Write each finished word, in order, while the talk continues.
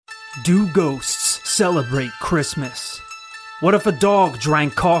Do ghosts celebrate Christmas? What if a dog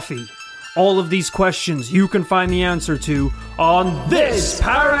drank coffee? All of these questions you can find the answer to on This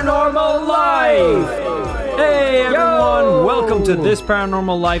Paranormal Life! Hey everyone, welcome to This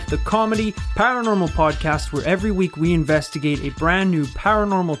Paranormal Life, the comedy paranormal podcast where every week we investigate a brand new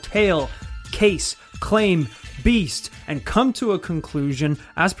paranormal tale, case, claim, beast, and come to a conclusion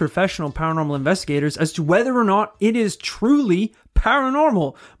as professional paranormal investigators as to whether or not it is truly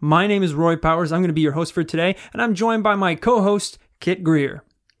paranormal. My name is Roy Powers. I'm going to be your host for today, and I'm joined by my co-host, Kit Greer.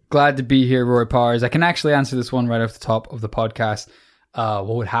 Glad to be here, Roy Powers. I can actually answer this one right off the top of the podcast.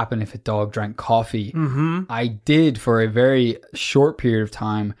 What would happen if a dog drank coffee? I did, for a very short period of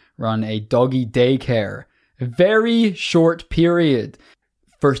time, run a doggy daycare. A very short period.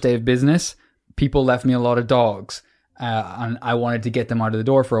 First day of business, people left me a lot of dogs. And I wanted to get them out of the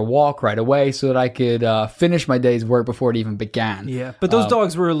door for a walk right away so that I could finish my day's work before it even began. Yeah, but those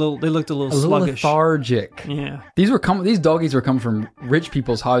dogs were they looked a little sluggish. Lethargic. Yeah. These doggies were coming from rich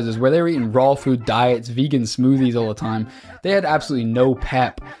people's houses where they were eating raw food diets, vegan smoothies all the time. They had absolutely no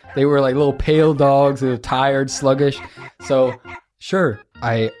pep. They were like little pale dogs. They were tired, sluggish. So, sure,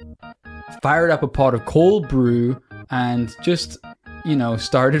 I fired up a pot of cold brew and just,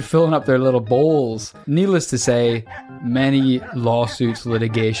 started filling up their little bowls. Needless to say, many lawsuits,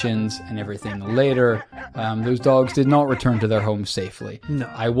 litigations, and everything later, those dogs did not return to their homes safely. No.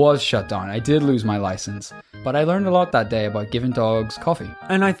 I was shut down. I did lose my license. But I learned a lot that day about giving dogs coffee.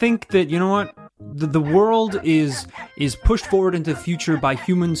 And I think that, you know what? The world is pushed forward into the future by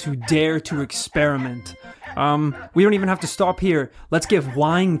humans who dare to experiment. We don't even have to stop here. Let's give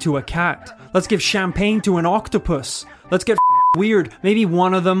wine to a cat. Let's give champagne to an octopus. Let's get weird. Maybe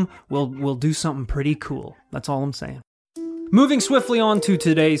one of them will do something pretty cool. That's all I'm saying. Moving swiftly on to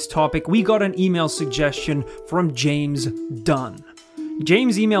today's topic, we got an email suggestion from James Dunn.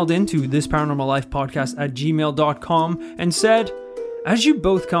 James emailed into thisparanormallifepodcast@gmail.com and said, as you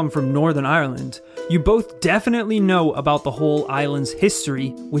both come from Northern Ireland, you both definitely know about the whole island's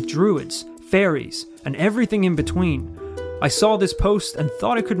history with druids, fairies, and everything in between. I saw this post and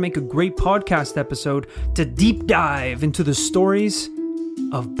thought it could make a great podcast episode to deep dive into the stories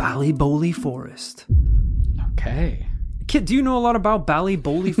of Ballyboley Forest. Okay. Kit, do you know a lot about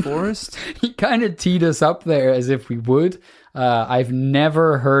Ballyboley Forest? He kind of teed us up there as if we would. I've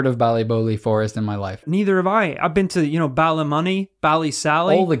never heard of Ballyboley Forest in my life. Neither have I. I've been to, Ballymoney,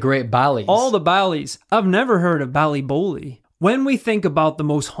 Ballysally. All the great Ballys. All the Ballys. I've never heard of Ballyboley. When we think about the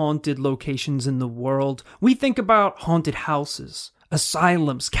most haunted locations in the world, we think about haunted houses,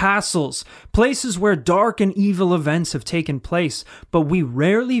 asylums, castles, places where dark and evil events have taken place, but we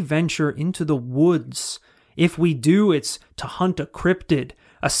rarely venture into the woods. If we do, it's to hunt a cryptid,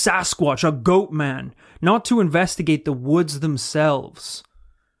 a Sasquatch, a goat man, not to investigate the woods themselves.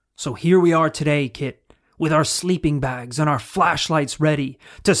 So here we are today, Kit, with our sleeping bags and our flashlights ready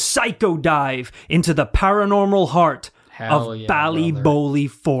to psycho dive into the paranormal heart of Ballyboley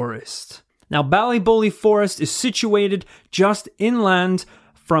Forest. Now, Ballyboley Forest is situated just inland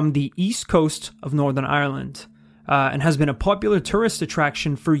from the east coast of Northern Ireland and has been a popular tourist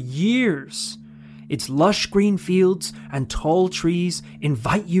attraction for years. Its lush green fields and tall trees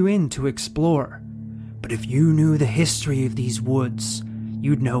invite you in to explore. But if you knew the history of these woods,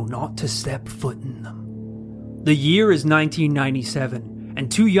 you'd know not to step foot in them. The year is 1997,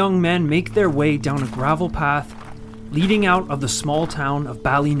 and two young men make their way down a gravel path leading out of the small town of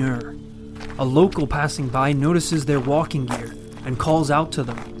Ballynur. A local passing by notices their walking gear and calls out to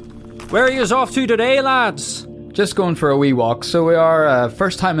them. Where are yous off to today, lads? Just going for a wee walk, so we are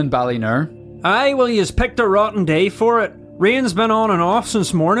first time in Ballynur. Aye, well, yous picked a rotten day for it. Rain's been on and off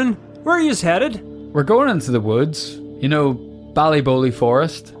since morning. Where are yous headed? We're going into the woods. Ballyboley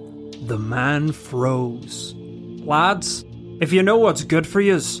Forest. The man froze. Lads, if you know what's good for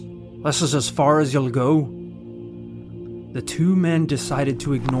yous, this is as far as you'll go. The two men decided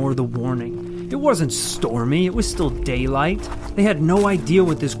to ignore the warning. It wasn't stormy, it was still daylight. They had no idea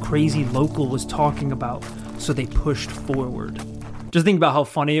what this crazy local was talking about, so they pushed forward. Just think about how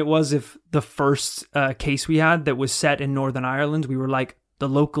funny it was if the first case we had that was set in Northern Ireland, we were like, the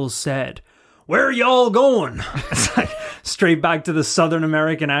locals said, where are y'all going? It's like straight back to the Southern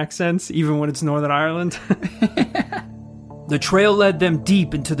American accents, even when it's Northern Ireland. The trail led them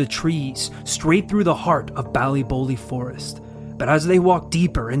deep into the trees, straight through the heart of Ballyboley Forest. But as they walked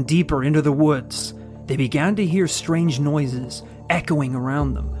deeper and deeper into the woods, they began to hear strange noises echoing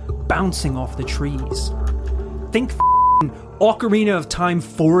around them, bouncing off the trees. Think Ocarina of Time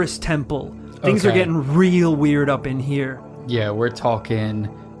Forest Temple. Things are getting real weird up in here. Yeah, we're talking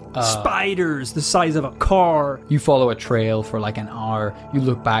Spiders the size of a car. You follow a trail for like an hour. You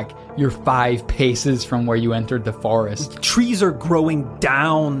look back. You're 5 paces from where you entered the forest. Trees are growing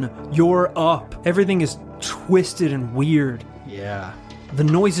down. You're up. Everything is twisted and weird. Yeah. The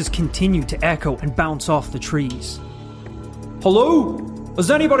noises continue to echo and bounce off the trees. Hello?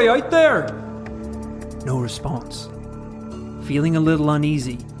 Is anybody out there? No response. Feeling a little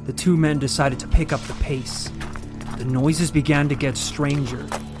uneasy, the 2 men decided to pick up the pace. The noises began to get stranger.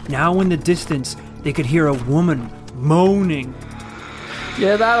 Now in the distance, they could hear a woman moaning.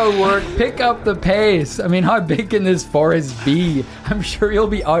 Yeah, that'll work. Pick up the pace. I mean, how big can this forest be? I'm sure you'll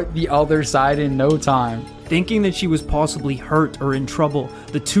be out the other side in no time. Thinking that she was possibly hurt or in trouble,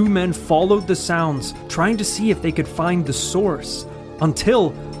 the 2 men followed the sounds, trying to see if they could find the source,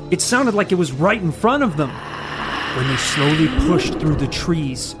 until it sounded like it was right in front of them. When they slowly pushed through the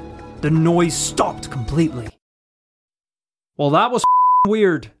trees, the noise stopped completely. Well, that was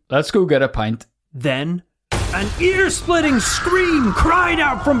weird. Let's go get a pint. Then, an ear-splitting scream cried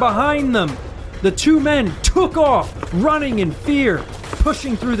out from behind them. The 2 men took off, running in fear,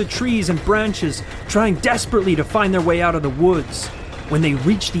 pushing through the trees and branches, trying desperately to find their way out of the woods. When they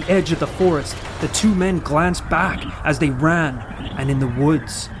reached the edge of the forest, the 2 men glanced back as they ran, and in the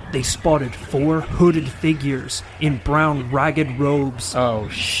woods, they spotted 4 hooded figures in brown ragged robes. Oh,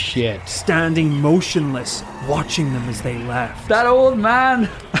 shit. Standing motionless, watching them as they left. That old man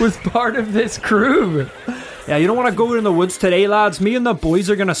was part of this crew. Yeah, you don't want to go in the woods today, lads. Me and the boys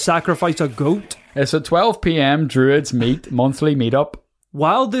are going to sacrifice a goat. It's a 12 p.m. Druids Meet monthly meetup.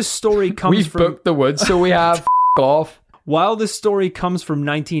 While this story comes We've booked the woods, so we have off. While this story comes from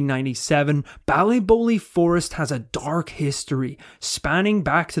 1997, Ballyboley Forest has a dark history spanning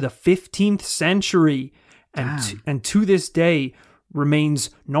back to the 15th century, and to this day remains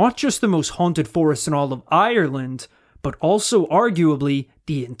not just the most haunted forest in all of Ireland, but also arguably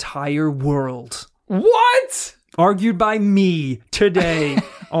the entire world. What? Argued by me today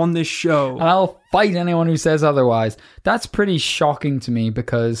on this show. And I'll fight anyone who says otherwise. That's pretty shocking to me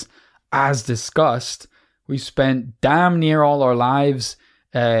because, as discussed, we spent damn near all our lives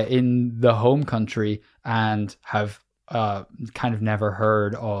in the home country and have kind of never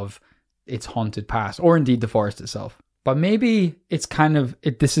heard of its haunted past, or indeed the forest itself. But maybe it's kind of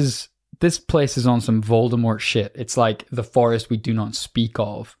this place is on some Voldemort shit. It's like the forest we do not speak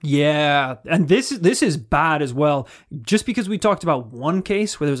of. Yeah, and this is bad as well. Just because we talked about one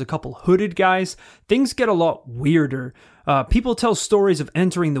case where there's a couple hooded guys, things get a lot weirder. People tell stories of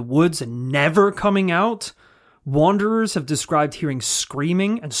entering the woods and never coming out. Wanderers have described hearing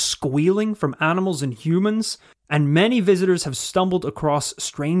screaming and squealing from animals and humans, and many visitors have stumbled across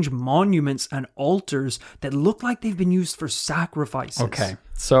strange monuments and altars that look like they've been used for sacrifices. Okay,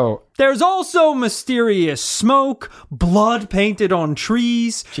 so there's also mysterious smoke, blood painted on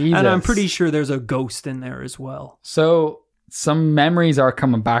trees, Jesus. And I'm pretty sure there's a ghost in there as well. So some memories are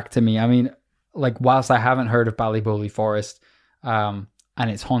coming back to me. I mean, like, whilst I haven't heard of Ballyboley Forest and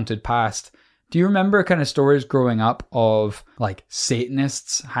its haunted past, do you remember kind of stories growing up of like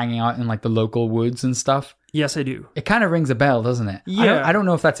Satanists hanging out in like the local woods and stuff? Yes, I do. It kind of rings a bell, doesn't it? Yeah. I don't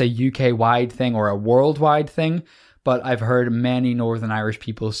know if that's a UK-wide thing or a worldwide thing, but I've heard many Northern Irish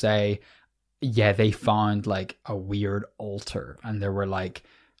people say, yeah, they found like a weird altar and there were like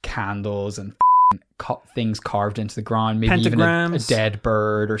candles and things carved into the ground, maybe even a dead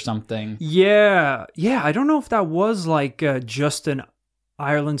bird or something. Yeah. I don't know if that was like just an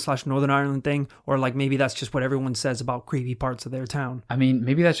Ireland/Northern Ireland thing, or like maybe that's just what everyone says about creepy parts of their town. I mean,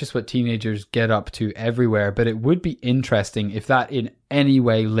 maybe that's just what teenagers get up to everywhere, but it would be interesting if that in any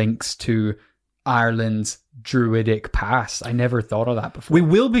way links to Ireland's druidic past. I never thought of that before. We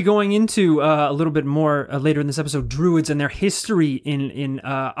will be going into a little bit more later in this episode, druids and their history in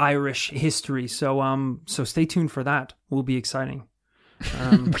Irish history. So stay tuned for that. Will be exciting.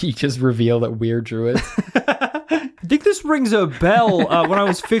 We just reveal that we're druids. I think this rings a bell. When I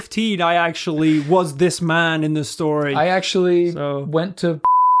was 15, I actually was this man in the story. I actually went to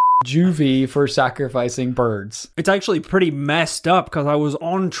juvie for sacrificing birds. It's actually pretty messed up because I was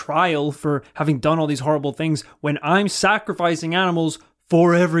on trial for having done all these horrible things when I'm sacrificing animals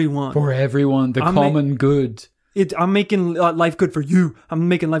for everyone. For everyone, the common good. I'm making life good for you. I'm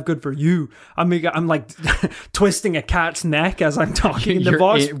making life good for you. I'm like twisting a cat's neck as I'm talking in the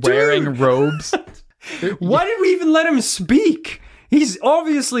voice. Wearing robes. Why did we even let him speak? He's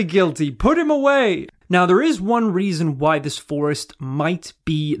obviously guilty. Put him away. Now, there is one reason why this forest might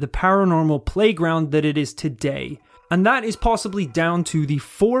be the paranormal playground that it is today, and that is possibly down to the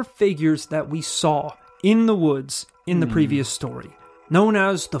 4 figures that we saw in the woods in the previous story, known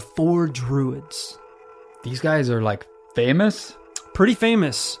as the 4 Druids. These guys are like famous? Pretty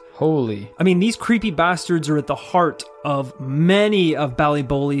famous. Holy. I mean, these creepy bastards are at the heart of many of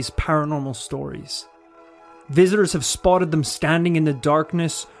Ballyboley's paranormal stories. Visitors have spotted them standing in the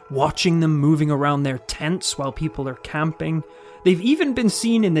darkness, watching them moving around their tents while people are camping. They've even been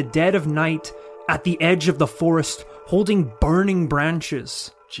seen in the dead of night at the edge of the forest, holding burning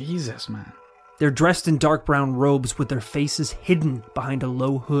branches. Jesus, man. They're dressed in dark brown robes with their faces hidden behind a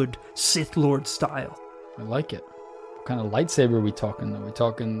low hood, Sith Lord style. I like it. What kind of lightsaber are we talking, though? We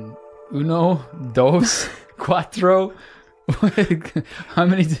talking uno, dos, cuatro? How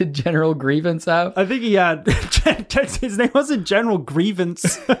many did General Grievance have? I think he had... his name wasn't General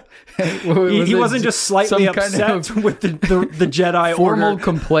Grievance. he wasn't just slightly upset with the Jedi formal order.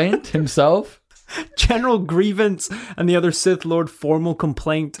 Complaint himself? General Grievance and the other Sith Lord Formal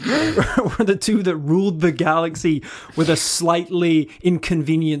Complaint were the two that ruled the galaxy with a slightly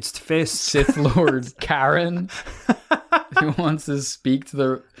inconvenienced fist. Sith Lord Karen, who wants to speak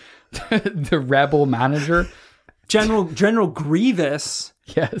to the rebel manager. General Grievous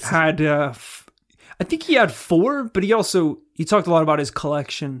yes. had, I think he had 4, but he talked a lot about his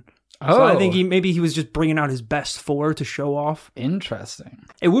collection. Oh. So I think maybe he was just bringing out his best 4 to show off. Interesting.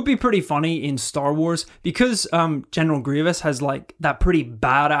 It would be pretty funny in Star Wars because General Grievous has like that pretty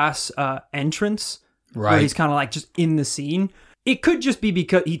badass entrance. Right. Where he's kind of like just in the scene. It could just be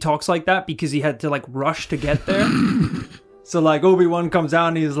because he talks like that because he had to like rush to get there. So like Obi-Wan comes out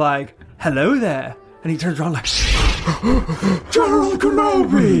and he's like, "Hello there." And he turns around like, "General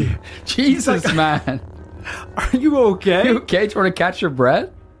Kenobi!" Jesus, like, man. Are you okay? You okay? Do you want to catch your breath?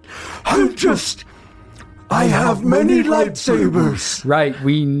 I have many lightsabers. Right,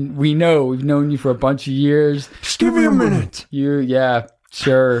 we know. We've known you for a bunch of years. Just give me a minute. Yeah,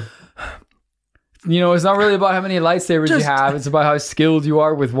 sure. You know, it's not really about how many lightsabers you have. It's about how skilled you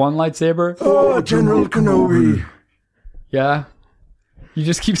are with one lightsaber. Oh, General Kenobi. Yeah? You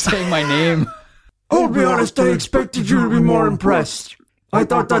just keep saying my name. I'll be honest, I expected you to be more impressed. I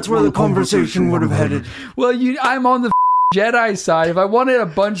thought that's where the conversation would have headed. Well, I'm on the Jedi side. If I wanted a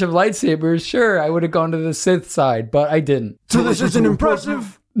bunch of lightsabers, sure, I would have gone to the Sith side, but I didn't. So this isn't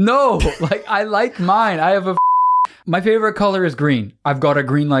impressive? No, like, I like mine. I have my favorite color is green. I've got a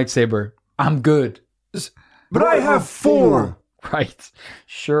green lightsaber. I'm good. But I have 4. Right.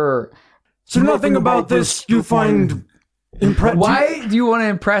 Sure. So nothing about this you find impressive? Why do you want to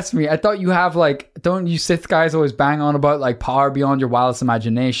impress me? I thought you have don't you Sith guys always bang on about like power beyond your wildest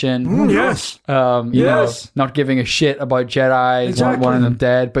imagination? Yes. You know, not giving a shit about Jedi, Exactly. wanting them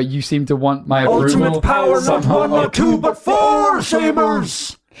dead, but you seem to want my Ultimate approval. power, not 1, not 2, but 4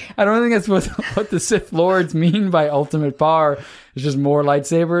 sabers. I don't think that's what the Sith Lords mean by ultimate power. It's just more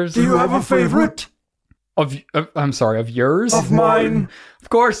lightsabers. Do you have a favorite? I'm sorry, of yours? Of mine? Of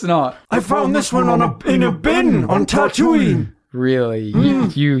course not. I found this one in a bin on Tatooine. Really?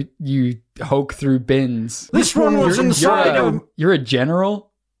 You hoke through bins. This one was inside You're a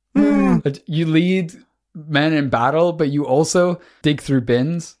general? You lead men in battle, but you also dig through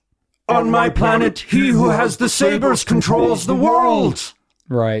bins? On my planet, he who has the sabers controls the world.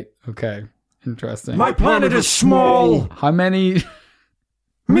 Right. Okay. Interesting. My planet is small. How many?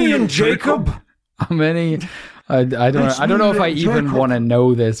 Me and Jacob. How many? I don't know if I even want to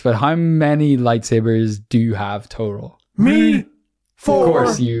know this, but how many lightsabers do you have total? Me, 4. Of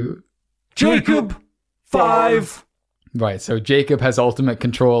course you. Jacob, 5. Right. So Jacob has ultimate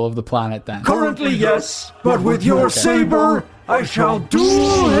control of the planet then. Currently, yes, but with your saber, I shall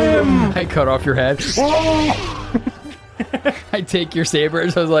duel him. I cut off your head. Oh. I take your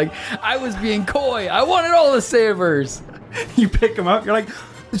sabers. I was like, I was being coy. I wanted all the sabers. You pick them up. You're like,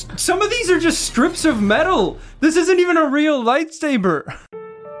 some of these are just strips of metal. This isn't even a real lightsaber.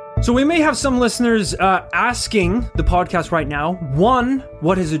 So we may have some listeners asking the podcast right now, 1,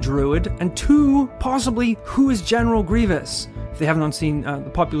 what is a druid? And 2, possibly, who is General Grievous? If they haven't seen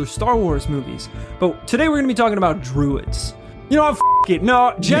the popular Star Wars movies. But today we're going to be talking about druids. You know what? It.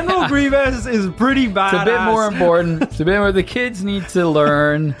 No, General Grievous is pretty badass. It's a bit more important. It's a bit more the kids need to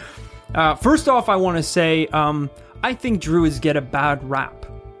learn. First off, I want to say, I think druids get a bad rap.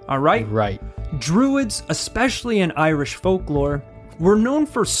 All right? Right. Druids, especially in Irish folklore, were known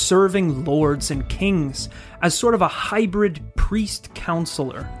for serving lords and kings as sort of a hybrid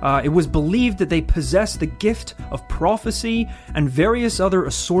priest-counselor. It was believed that they possessed the gift of prophecy and various other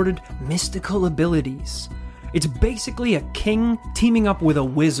assorted mystical abilities. It's basically a king teaming up with a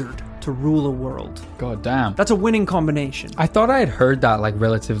wizard to rule a world. God damn. That's a winning combination. I thought I had heard that like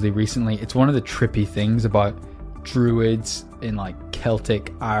relatively recently. It's one of the trippy things about druids in like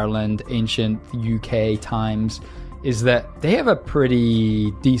Celtic Ireland, ancient UK times, is that they have a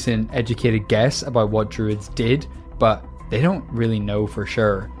pretty decent educated guess about what druids did, but they don't really know for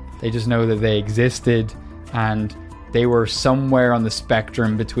sure. They just know that they existed and they were somewhere on the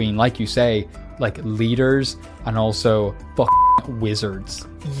spectrum between, like you say, like leaders and also wizards.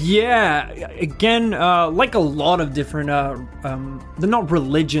 Yeah, again, like a lot of different, they're not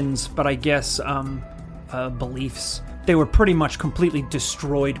religions, but I guess beliefs. They were pretty much completely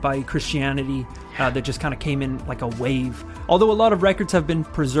destroyed by Christianity that just kind of came in like a wave. Although a lot of records have been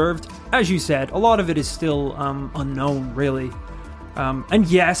preserved, as you said, a lot of it is still unknown, really. And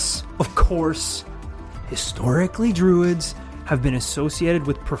yes, of course, historically, druids have been associated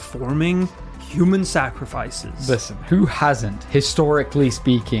with performing human sacrifices. Listen, who hasn't, historically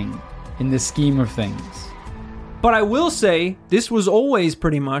speaking, in the scheme of things? But I will say, this was always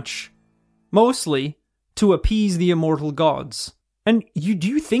pretty much, mostly, to appease the immortal gods. And do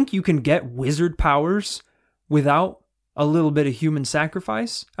you think you can get wizard powers without a little bit of human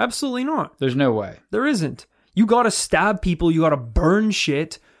sacrifice? Absolutely not. There's no way. There isn't. You gotta stab people, you gotta burn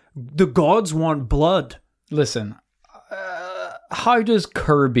shit. The gods want blood. Listen, how does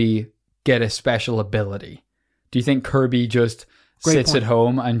Kirby get a special ability? Do you think Kirby just sits at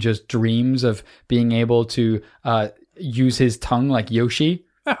home and just dreams of being able to use his tongue like Yoshi?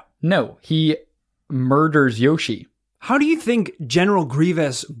 Yeah. No, he murders Yoshi. How do you think General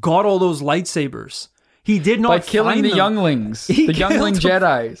Grievous got all those lightsabers? He did not by killing find the them. younglings, He the youngling killed them.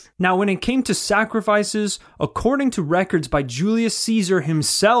 Jedis. Now, when it came to sacrifices, according to records by Julius Caesar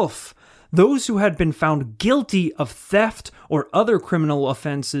himself, those who had been found guilty of theft or other criminal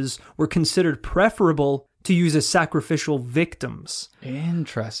offenses were considered preferable to use as sacrificial victims.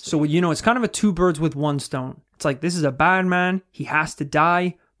 Interesting. So, it's kind of a two birds with one stone. It's like, this is a bad man, he has to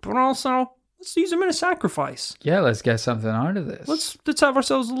die, but also, let's use him in a sacrifice. Yeah, let's get something out of this. Let's have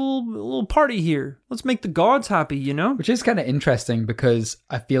ourselves a little party here. Let's make the gods happy, Which is kind of interesting because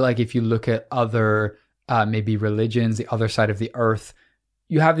I feel like if you look at other maybe religions, the other side of the earth,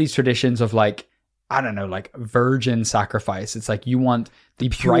 you have these traditions of like virgin sacrifice. It's like you want the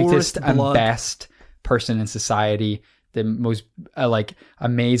brightest and best person in society, the most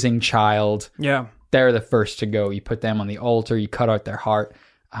amazing child. Yeah. They're the first to go. You put them on the altar, you cut out their heart.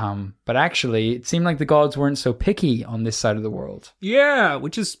 But actually, it seemed like the gods weren't so picky on this side of the world. Yeah,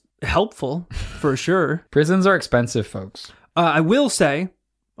 which is helpful, for sure. Prisons are expensive, folks. I will say,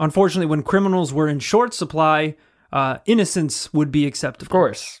 unfortunately, when criminals were in short supply, innocence would be acceptable. Of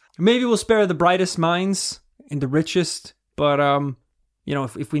course. Maybe we'll spare the brightest minds and the richest, but,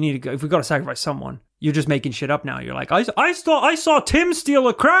 if we got to sacrifice someone, you're just making shit up now. You're like, I saw Tim steal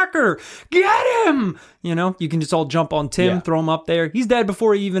a cracker. Get him! You can just all jump on Tim, throw him up there. He's dead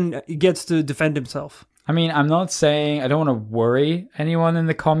before he even gets to defend himself. I mean, I'm not saying I don't want to worry anyone in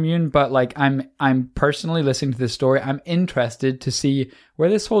the commune, but I'm personally listening to this story. I'm interested to see where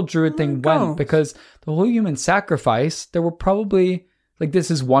this whole druid thing went, because the whole human sacrifice, there were probably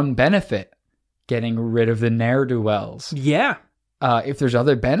this is one benefit, getting rid of the ne'er-do-wells. Yeah. If there's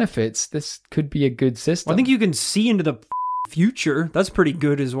other benefits, this could be a good system. Well, I think you can see into the future. That's pretty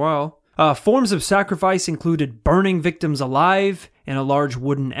good as well. Forms of sacrifice included burning victims alive in a large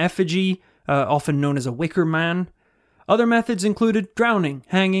wooden effigy, often known as a wicker man. Other methods included drowning,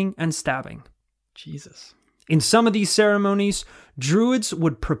 hanging, and stabbing. Jesus. In some of these ceremonies, druids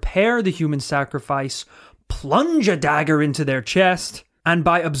would prepare the human sacrifice, plunge a dagger into their chest, and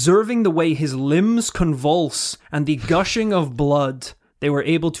by observing the way his limbs convulse and the gushing of blood, they were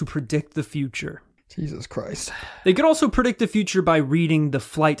able to predict the future. Jesus Christ. They could also predict the future by reading the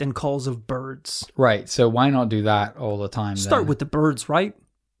flight and calls of birds. Right, so why not do that all the time? Start with the birds, right?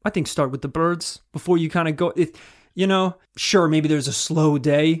 I think start with the birds before you kind of go... Sure, maybe there's a slow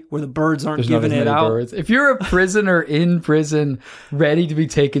day where the birds aren't giving it out. Birds. If you're a prisoner in prison, ready to be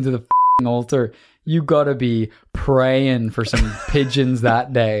taken to the altar, you gotta be praying for some pigeons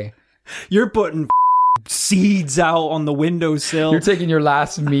that day. You're putting seeds out on the windowsill. You're taking your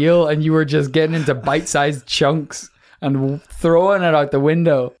last meal and you were just getting into bite-sized chunks and throwing it out the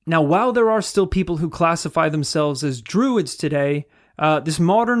window. Now, while there are still people who classify themselves as druids today, this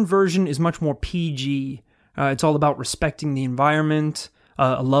modern version is much more PG. It's all about respecting the environment,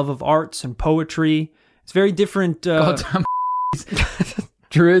 a love of arts and poetry. It's very different. Goddamn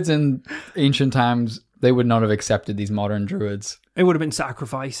druids in ancient times, they would not have accepted these modern druids. It would have been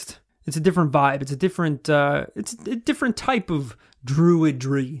sacrificed. It's a different vibe. It's a different type of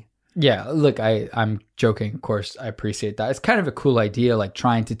druidry. Yeah, look, I'm joking. Of course, I appreciate that. It's kind of a cool idea,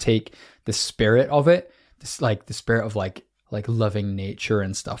 trying to take the spirit of it, the spirit of loving nature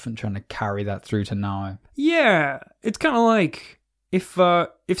and stuff, and trying to carry that through to now. Yeah, it's kind of like if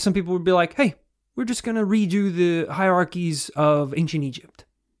some people would be like, hey, we're just going to redo the hierarchies of ancient Egypt.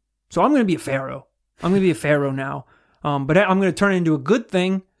 So I'm going to be a pharaoh. I'm going to be a pharaoh now. But I'm going to turn it into a good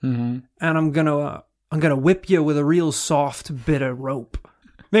thing, and I'm gonna whip you with a real soft bit of rope.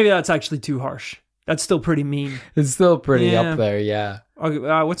 Maybe that's actually too harsh. That's still pretty mean. It's still pretty up there, yeah.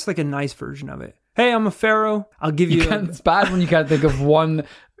 What's like a nice version of it? Hey, I'm a pharaoh. I'll give you. It's bad when you can't think of one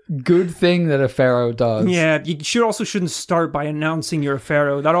good thing that a pharaoh does. Yeah, you shouldn't start by announcing you're a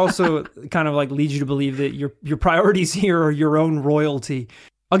pharaoh. That also kind of like leads you to believe that your priorities here are your own royalty.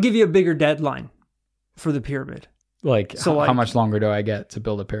 I'll give you a bigger deadline for the pyramid. How much longer do I get to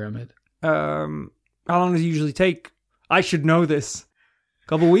build a pyramid? How long does it usually take? I should know this.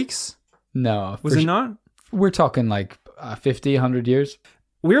 Couple weeks? No. Was it not? We're talking like 50, 100 years.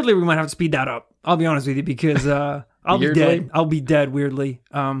 Weirdly, we might have to speed that up. I'll be honest with you, because I'll be dead. I'll be dead, weirdly.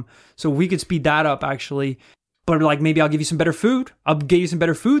 So we could speed that up, actually. But like maybe I'll give you some better food. I'll give you some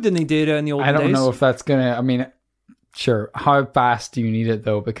better food than they did in the old days. I don't know if that's going to... I mean, sure. How fast do you need it,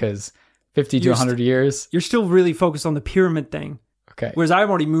 though? Because 50 to 100 years... You're still really focused on the pyramid thing. Okay. Whereas I've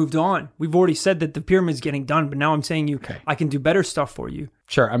already moved on. We've already said that the pyramid's getting done, but now I'm saying I can do better stuff for you.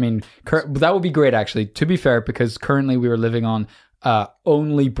 Sure. I mean, that would be great, actually, to be fair, because currently we were living on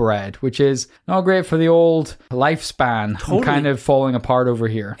only bread, which is not great for the old lifespan. Totally. I'm kind of falling apart over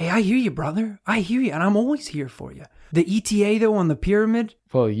here. Hey, I hear you, brother. I hear you, and I'm always here for you. The ETA, though, on the pyramid?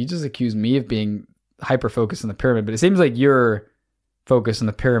 Well, you just accused me of being hyper-focused on the pyramid, but it seems like you're focused on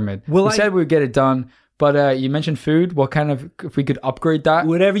the pyramid. Well, we said we'd get it done. But you mentioned food. What kind of, if we could upgrade that?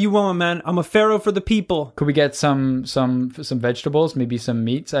 Whatever you want, man. I'm a pharaoh for the people. Could we get some vegetables, maybe some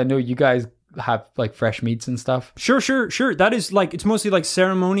meats? I know you guys have like fresh meats and stuff. Sure. That is like, it's mostly like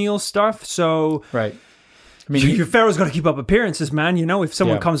ceremonial stuff. So right. I mean, your pharaoh's got to keep up appearances, man. You know, if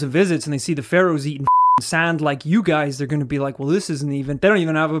someone comes and visits and they see the pharaoh's eating sand like you guys, they're going to be like, well, this isn't even, they don't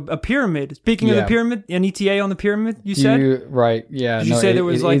even have a pyramid. Speaking of the pyramid, an ETA on the pyramid, you said? Right, yeah. Did you say there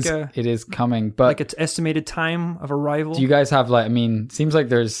was it is coming, but... Like its estimated time of arrival? Do you guys have seems like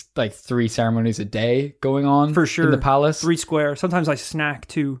there's like 3 ceremonies a day going on for sure in the palace? 3 square. Sometimes I snack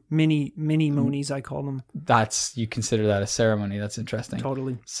too. Mini moonies, I call them. You consider that a ceremony. That's interesting.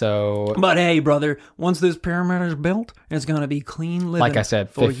 Totally. So... But hey, brother, once this pyramid is built, it's going to be clean living. Like I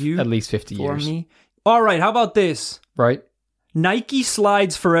said, for you, at least 50 years. For me. All right, how about this? Right. Nike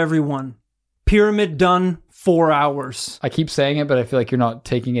slides for everyone. Pyramid done, 4 hours. I keep saying it, but I feel like you're not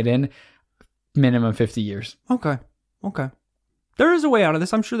taking it in. Minimum 50 years. Okay. There is a way out of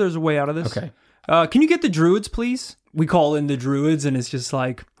this. I'm sure there's a way out of this. Okay. Can you get the druids, please? We call in the druids, and it's just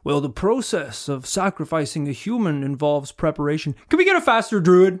like, well, the process of sacrificing a human involves preparation. Can we get a faster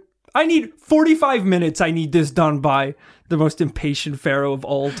druid? I need 45 minutes. I need this done by the most impatient pharaoh of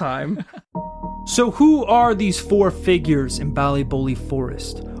all time. So who are these 4 figures in Ballyboley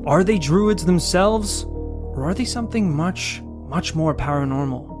Forest? Are they druids themselves? Or are they something much, much more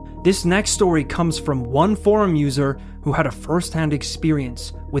paranormal? This next story comes from one forum user who had a first-hand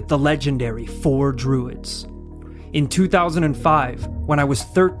experience with the legendary 4 druids. In 2005, when I was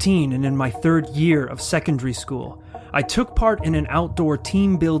 13 and in my 3rd year of secondary school, I took part in an outdoor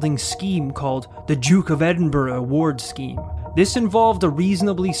team-building scheme called the Duke of Edinburgh Award Scheme. This involved a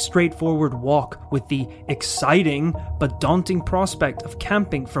reasonably straightforward walk with the exciting but daunting prospect of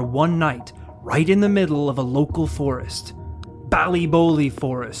camping for one night right in the middle of a local forest. Ballyboley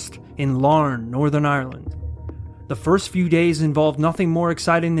Forest in Larne, Northern Ireland. The first few days involved nothing more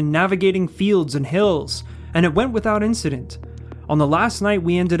exciting than navigating fields and hills, and it went without incident. On the last night,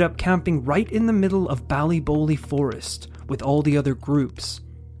 we ended up camping right in the middle of Ballyboley Forest with all the other groups.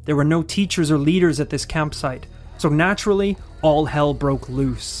 There were no teachers or leaders at this campsite, so naturally, all hell broke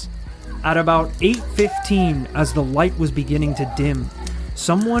loose. At about 8:15, as the light was beginning to dim,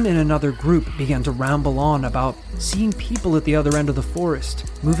 someone in another group began to ramble on about seeing people at the other end of the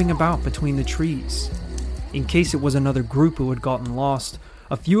forest, moving about between the trees. In case it was another group who had gotten lost,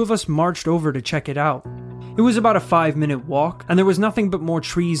 a few of us marched over to check it out. It was about a 5-minute walk, and there was nothing but more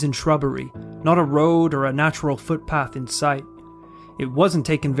trees and shrubbery, not a road or a natural footpath in sight. It wasn't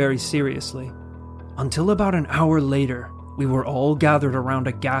taken very seriously. Until about an hour later, we were all gathered around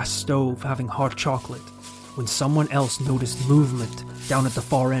a gas stove having hot chocolate, when someone else noticed movement down at the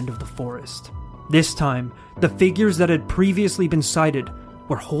far end of the forest. This time, the figures that had previously been sighted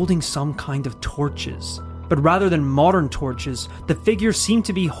were holding some kind of torches. But rather than modern torches, the figures seemed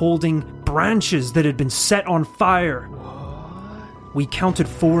to be holding branches that had been set on fire. We counted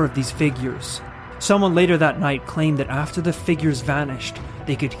 4 of these figures. Someone later that night claimed that after the figures vanished,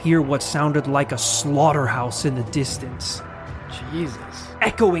 they could hear what sounded like a slaughterhouse in the distance. Jesus.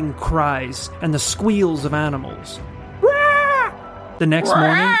 Echoing cries and the squeals of animals. The next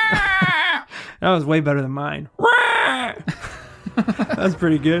morning... That was way better than mine. That was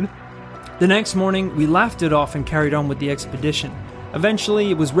pretty good. The next morning, we laughed it off and carried on with the expedition.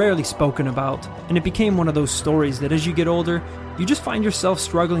 Eventually, it was rarely spoken about, and it became one of those stories that as you get older, you just find yourself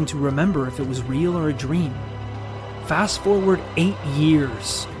struggling to remember if it was real or a dream. Fast forward 8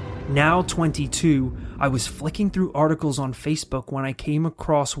 years. Now 22, I was flicking through articles on Facebook when I came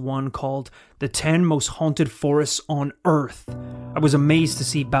across one called The 10 Most Haunted Forests on Earth. I was amazed to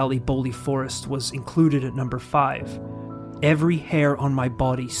see Ballyboley Forest was included at number 5. Every hair on my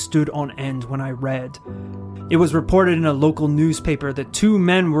body stood on end when I read. It was reported in a local newspaper that 2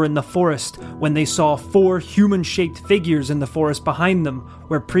 men were in the forest when they saw 4 human-shaped figures in the forest behind them,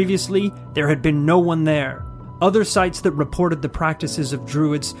 where previously there had been no one there. Other sites that reported the practices of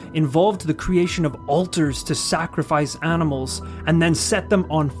druids involved the creation of altars to sacrifice animals and then set them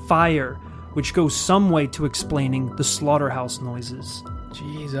on fire, which goes some way to explaining the slaughterhouse noises.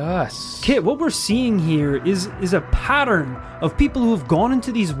 Jesus. Kit, what we're seeing here is a pattern of people who have gone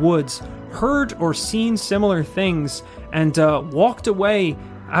into these woods, heard or seen similar things, and walked away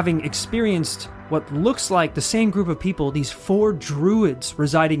having experienced what looks like the same group of people, these 4 druids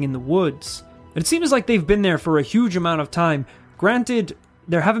residing in the woods. It seems like they've been there for a huge amount of time. Granted,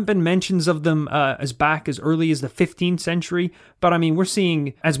 there haven't been mentions of them as back as early as the 15th century, but I mean, we're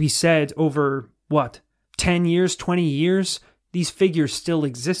seeing, as we said, over, 10 years, 20 years, these figures still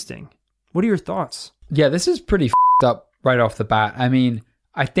existing. What are your thoughts? Yeah, this is pretty f***ed up right off the bat. I mean,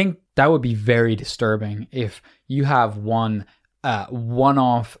 I think that would be very disturbing if you have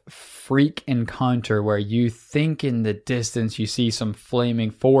one-off freak encounter where you think in the distance you see some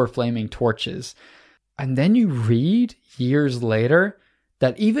 4 flaming torches, and then you read years later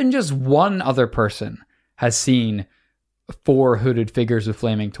that even just one other person has seen 4 hooded figures with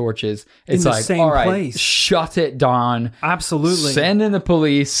flaming torches. It's in the like, same all right, place. shut it down. Absolutely. Send in the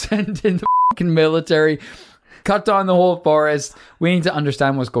police, send in the fucking military, cut down the whole forest. We need to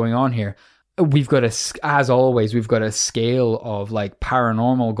understand what's going on here. We've got as always, we've got a scale of like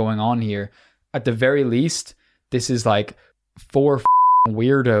paranormal going on here. At the very least, this is like 4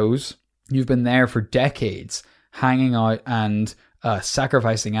 weirdos. You've been there for decades, hanging out and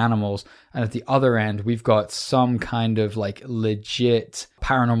sacrificing animals. And at the other end, we've got some kind of like legit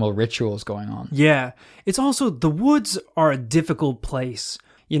paranormal rituals going on. Yeah. It's also, the woods are a difficult place.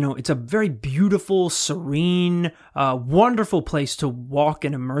 You know, it's a very beautiful, serene, wonderful place to walk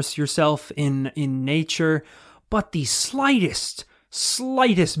and immerse yourself in nature. But the slightest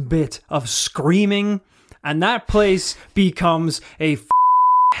bit of screaming, and that place becomes a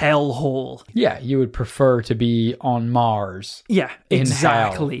hellhole. Yeah, you would prefer to be on Mars. Yeah,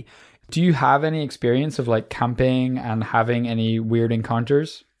 exactly. Hell. Do you have any experience of like camping and having any weird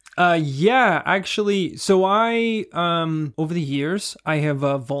encounters? Yeah, actually. So I, over the years, I have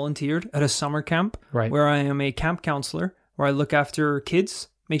volunteered at a summer camp, right, where I am a camp counselor, where I look after kids,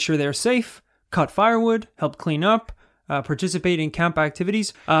 make sure they're safe, cut firewood, help clean up, participate in camp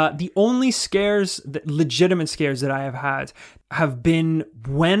activities. The only legitimate scares that I have had have been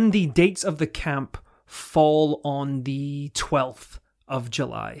when the dates of the camp fall on the 12th of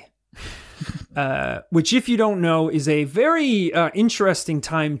July. Which, if you don't know, is a very interesting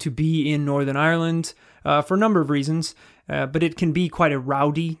time to be in Northern Ireland for a number of reasons. But it can be quite a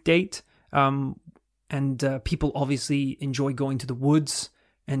rowdy date. And people obviously enjoy going to the woods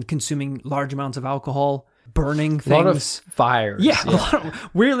and consuming large amounts of alcohol, burning things. A lot of fires. Yeah.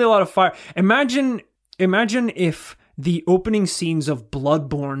 Weirdly a lot of fire. Imagine if the opening scenes of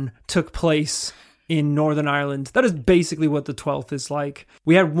Bloodborne took place in Northern Ireland. That is basically what the 12th is like.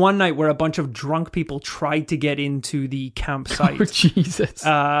 We had one night where a bunch of drunk people tried to get into the campsite. Oh, Jesus.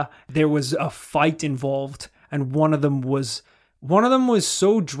 There was a fight involved, and one of them was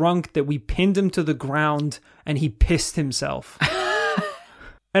so drunk that we pinned him to the ground and he pissed himself.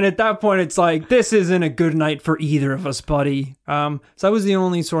 And at that point, it's like, this isn't a good night for either of us, buddy. So that was the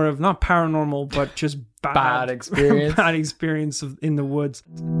only sort of, not paranormal, but just bad experience. Bad experience in the woods.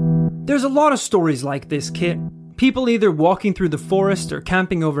 There's a lot of stories like this, Kit. People either walking through the forest or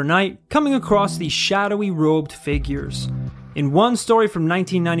camping overnight, coming across these shadowy robed figures. In one story from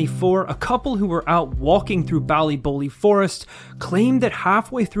 1994, a couple who were out walking through Ballyboley Forest claimed that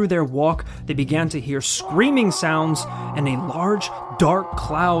halfway through their walk, they began to hear screaming sounds and a large, dark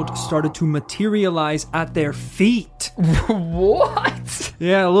cloud started to materialize at their feet. What?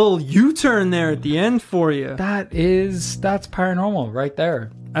 Yeah, a little U-turn there at the end for you. That's paranormal right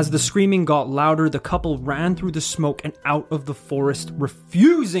there. As the screaming got louder, the couple ran through the smoke and out of the forest,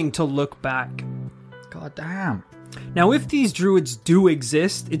 refusing to look back. God damn. Now, if these druids do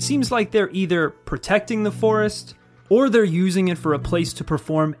exist, it seems like they're either protecting the forest, or they're using it for a place to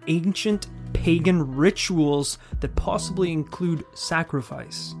perform ancient pagan rituals that possibly include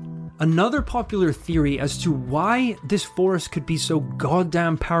sacrifice. Another popular theory as to why this forest could be so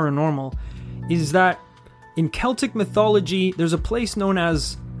goddamn paranormal is that in Celtic mythology, there's a place known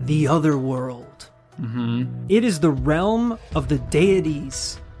as the Otherworld. It is the realm of the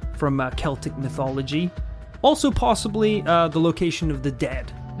deities from Celtic mythology. Also possibly the location of the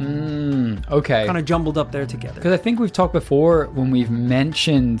dead. Okay. Kind of jumbled up there together. Because I think we've talked before when we've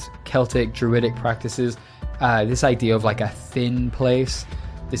mentioned Celtic druidic practices, this idea of like a thin place.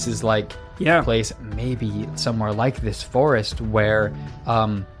 This is like a place maybe somewhere like this forest where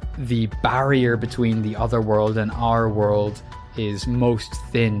the barrier between the other world and our world is most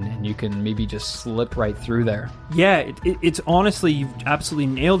thin, and you can maybe just slip right through there. Yeah, it's honestly, you've absolutely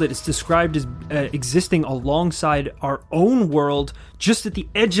nailed it. It's described as existing alongside our own world, just at the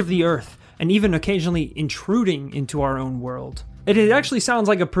edge of the earth, and even occasionally intruding into our own world. It actually sounds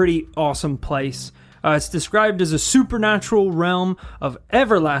like a pretty awesome place. It's described as a supernatural realm of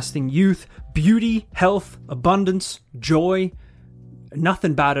everlasting youth, beauty, health, abundance, joy.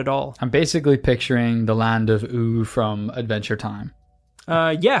 Nothing bad at all. I'm basically picturing the land of Ooh from Adventure Time.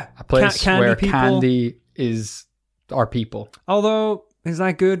 Yeah. A place candy where people. candy is our people. Although, is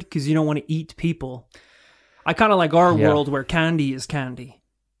that good? Because you don't want to eat people. I kind of like our world where candy is candy.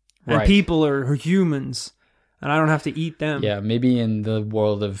 And Right. people are humans. And I don't have to eat them. Yeah, maybe in the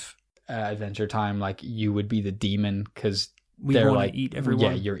world of Adventure Time, like you would be the demon because We they're wanna like, eat everyone.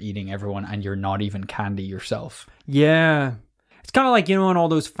 Yeah, you're eating everyone, and you're not even candy yourself. Yeah. It's kind of like, in all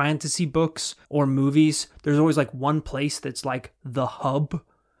those fantasy books or movies, there's always like one place that's like the hub.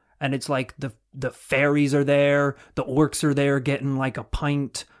 And it's like the fairies are there, the orcs are there getting like a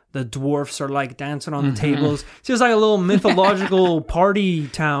pint, the dwarfs are like dancing on the tables. It's just like a little mythological party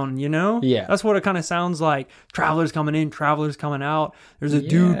town, you know? Yeah. That's what it kind of sounds like. Travelers coming in, travelers coming out. There's a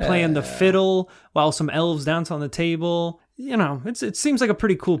dude playing the fiddle while some elves dance on the table. You know, it seems like a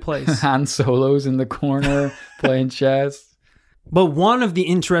pretty cool place. Han Solo's in the corner playing chess. But one of the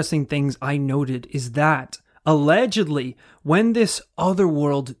interesting things I noted is that, allegedly, when this other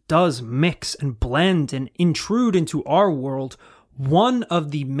world does mix and blend and intrude into our world, one of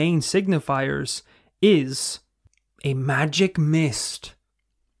the main signifiers is a magic mist.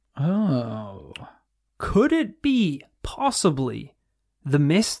 Oh. Could it be, possibly, the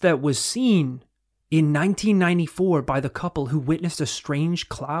mist that was seen in 1994 by the couple who witnessed a strange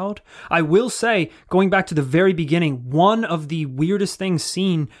cloud? I will say, going back to the very beginning, one of the weirdest things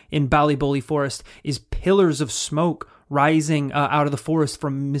seen in Ballyboley Forest is pillars of smoke rising out of the forest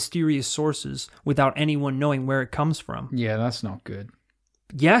from mysterious sources without anyone knowing where it comes from. Yeah, that's not good.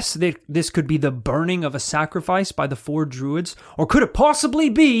 Yes, this could be the burning of a sacrifice by the 4 druids, or could it possibly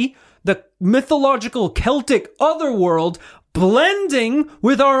be the mythological Celtic otherworld blending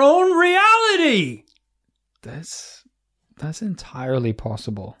with our own reality? That's entirely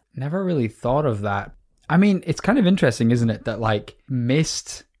possible. Never really thought of that. I mean, it's kind of interesting, isn't it, that like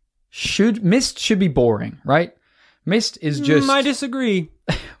mist should be boring, right? Mist is just I disagree.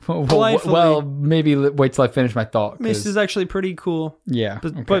 well, maybe wait till I finish my thought. Mist is actually pretty cool. Yeah,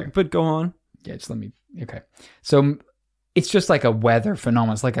 But go on. Yeah, just let me. Okay, so it's just like a weather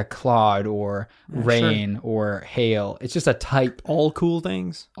phenomenon. It's like a cloud or rain or hail. It's just a type All cool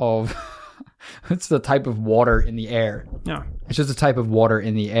things. of. It's the type of water in the air. Yeah. It's just a type of water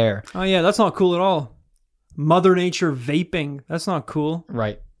in the air. Oh yeah, that's not cool at all. Mother Nature vaping. That's not cool.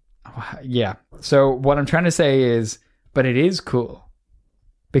 Right. Yeah. So what I'm trying to say is, but it is cool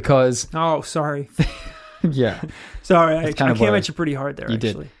because Oh, sorry. yeah, Sorry, I kind of came what at you pretty hard there, you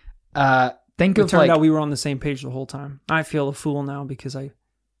actually. did. Think It of turned like out we were on the same page the whole time. I feel a fool now because I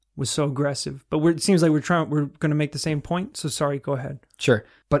was so aggressive. But it seems like we're going to make the same point. So sorry, go ahead. sure,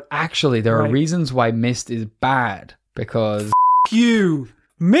 but actually there are Right. reasons why mist is bad because You.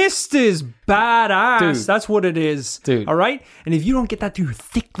 Mist is badass. Dude. That's what it is. Dude. All right? And if you don't get that through your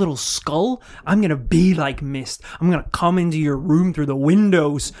thick little skull, I'm going to be like Mist. I'm going to come into your room through the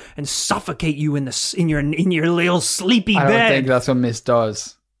windows and suffocate you in your little sleepy I don't bed. think that's what mist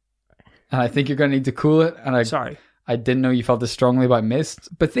does, and I think you're gonna need to cool it. And Sorry. I didn't know you felt this strongly about mist,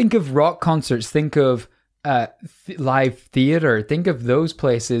 but think of rock concerts. Think of live theater. Think of those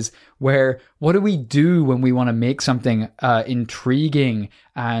places where what do we do when we want to make something intriguing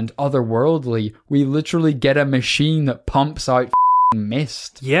and otherworldly? We literally get a machine that pumps out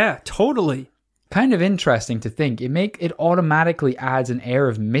mist. Yeah, totally. Kind of interesting to think. It automatically adds an air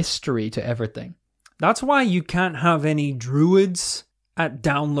of mystery to everything. That's why you can't have any druids at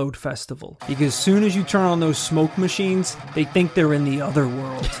Download Festival. Because as soon as you turn on those smoke machines, they think they're in the other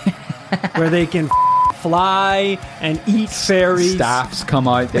world. Where they can fly and eat fairies. Staffs come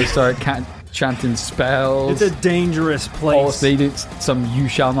out. They start chanting spells. It's a dangerous place. Also, they did some "you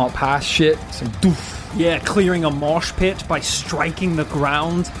shall not pass" shit. Some doof. Yeah, clearing a mosh pit by striking the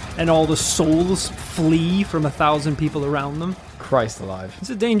ground, and all the souls flee from 1,000 people around them. Christ alive. It's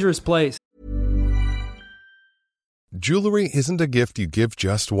a dangerous place. Jewelry isn't a gift you give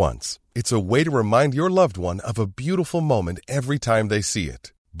just once. It's a way to remind your loved one of a beautiful moment every time they see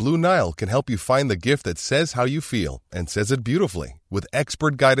it. Blue Nile can help you find the gift that says how you feel and says it beautifully, with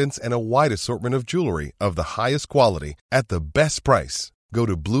expert guidance and a wide assortment of jewelry of the highest quality at the best price. Go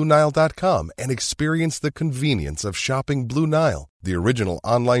to BlueNile.com and experience the convenience of shopping Blue Nile, the original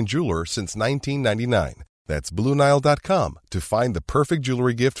online jeweler since 1999. That's BlueNile.com to find the perfect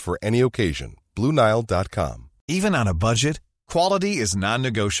jewelry gift for any occasion. BlueNile.com. Even on a budget, quality is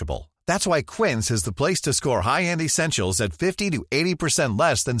non-negotiable. That's why Quince is the place to score high-end essentials at 50 to 80%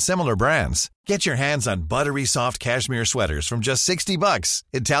 less than similar brands. Get your hands on buttery soft cashmere sweaters from just $60,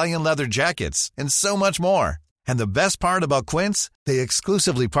 Italian leather jackets, and so much more. And the best part about Quince, they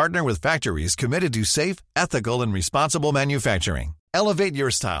exclusively partner with factories committed to safe, ethical, and responsible manufacturing. Elevate your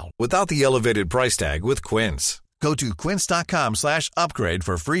style without the elevated price tag with Quince. Go to quince.com/upgrade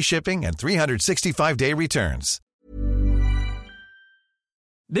for free shipping and 365-day returns.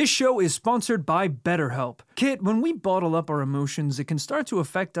 This show is sponsored by BetterHelp. Kit, when we bottle up our emotions, it can start to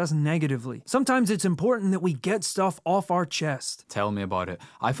affect us negatively. Sometimes it's important that we get stuff off our chest. Tell me about it.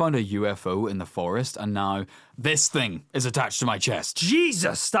 I found a UFO in the forest, and now this thing is attached to my chest.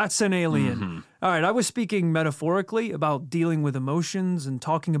 Jesus, that's an alien. All right, I was speaking metaphorically about dealing with emotions and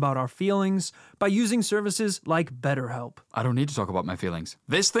talking about our feelings by using services like BetterHelp. I don't need to talk about my feelings.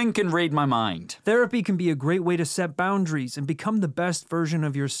 This thing can read my mind. Therapy can be a great way to set boundaries and become the best version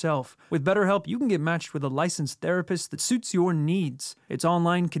of yourself. With BetterHelp, you can get matched with a licensed therapist that suits your needs. It's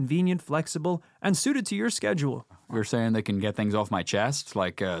online, convenient, flexible, and suited to your schedule. We're saying they can get things off my chest,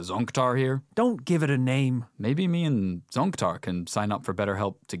 like Zonktar here? Don't give it a name. Maybe me and Zonktar can sign up for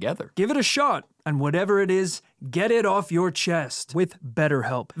BetterHelp together. Give it a shot, and whatever it is, get it off your chest with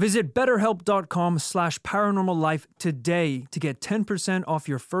BetterHelp. Visit BetterHelp.com/paranormallife today to get 10% off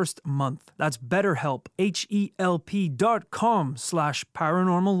your first month. That's BetterHelp,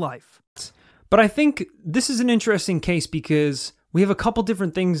 HELP.com/paranormallife. But I think this is an interesting case because we have a couple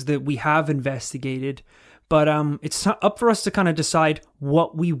different things that we have investigated, but it's up for us to kind of decide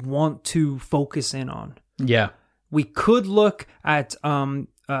what we want to focus in on. Yeah. We could look at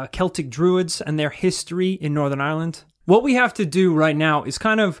Celtic Druids and their history in Northern Ireland. What we have to do right now is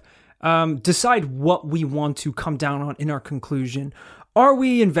kind of decide what we want to come down on in our conclusion. Are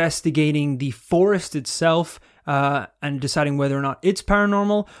we investigating the forest itself and deciding whether or not it's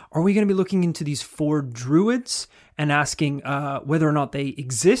paranormal? Are we going to be looking into these 4 druids and asking whether or not they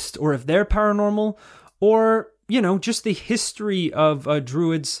exist or if they're paranormal? Or, you know, just the history of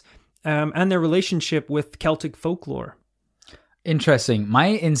druids and their relationship with Celtic folklore? Interesting. My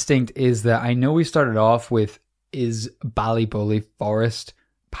instinct is that I know we started off with, is Ballybully Forest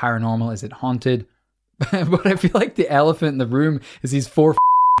paranormal? Is it haunted? But I feel like the elephant in the room is these 4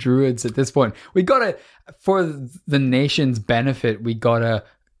 druids at this point. We gotta, for the nation's benefit, we gotta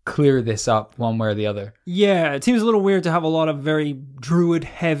clear this up one way or the other. Yeah, it seems a little weird to have a lot of very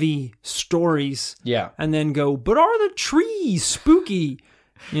druid-heavy stories. Yeah. And then go, but are the trees spooky?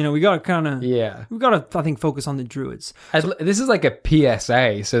 You know, we gotta kind of... Yeah. We gotta, I think, focus on the druids. This is like a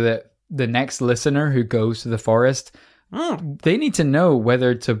PSA, so that the next listener who goes to the forest, they need to know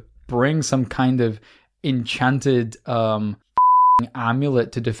whether to bring some kind of enchanted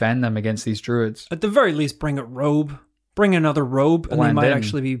amulet to defend them against these druids. At the very least, bring a robe. Bring another robe, and they might in.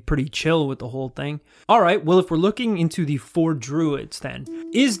 actually be pretty chill with the whole thing. All right, well, if we're looking into the 4 druids, then,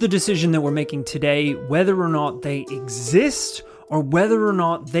 is the decision that we're making today whether or not they exist or whether or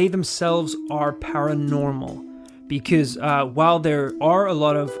not they themselves are paranormal? Because while there are a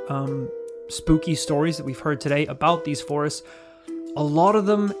lot of spooky stories that we've heard today about these forests, a lot of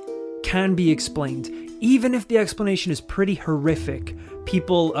them can be explained. Even if the explanation is pretty horrific,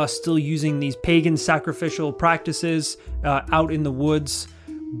 people are still using these pagan sacrificial practices out in the woods,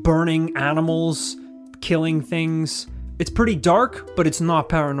 burning animals, killing things. It's pretty dark, but it's not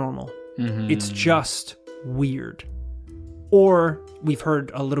paranormal. It's just weird. Or we've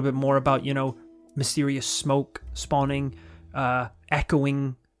heard a little bit more about, you know, mysterious smoke spawning,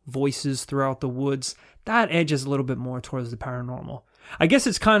 echoing voices throughout the woods. That edges a little bit more towards the paranormal. I guess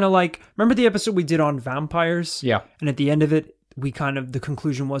it's kind of like, remember the episode we did on vampires? Yeah. And at the end of it, the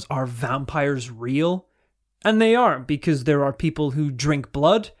conclusion was, are vampires real? And they are, because there are people who drink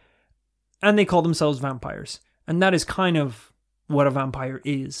blood and they call themselves vampires. And that is kind of what a vampire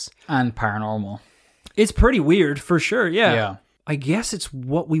is. And paranormal. It's pretty weird, for sure, yeah. I guess it's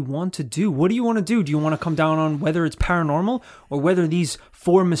what we want to do. What do you want to do? Do you want to come down on whether it's paranormal or whether these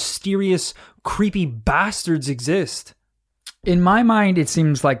 4 mysterious, creepy bastards exist? In my mind, it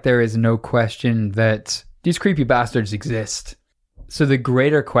seems like there is no question that these creepy bastards exist. So the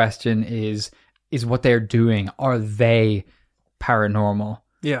greater question is what they're doing. Are they paranormal?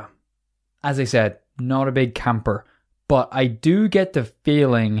 Yeah. As I said, not a big camper, but I do get the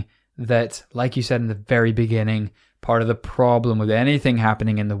feeling that, like you said in the very beginning, part of the problem with anything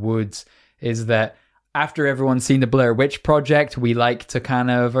happening in the woods is that after everyone's seen the Blair Witch Project, we like to kind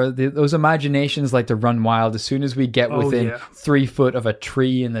of, those imaginations like to run wild. As soon as we get within 3 foot of a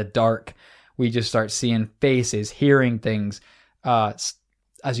tree in the dark, we just start seeing faces, hearing things. As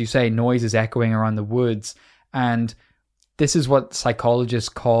you say, noises echoing around the woods. And this is what psychologists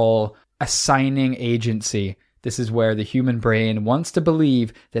call assigning agency. This is where the human brain wants to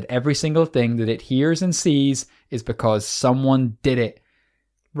believe that every single thing that it hears and sees is because someone did it.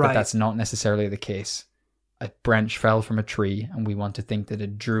 Right. But that's not necessarily the case. A branch fell from a tree and we want to think that a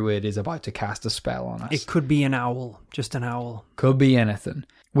druid is about to cast a spell on us. It could be an owl, just an owl. Could be anything.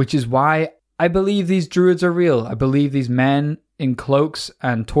 Which is why I believe these druids are real. I believe these men in cloaks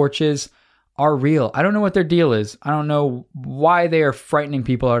and torches are real. I don't know what their deal is. I don't know why they are frightening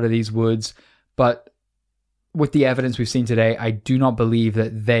people out of these woods, but with the evidence we've seen today, I do not believe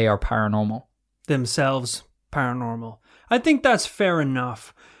that they are paranormal. Themselves paranormal. I think that's fair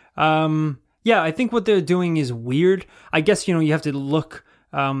enough. Yeah, I think what they're doing is weird. I guess, you have to look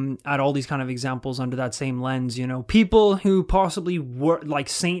at all these kind of examples under that same lens, People who possibly like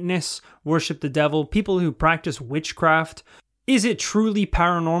Satanists worship the devil, people who practice witchcraft. Is it truly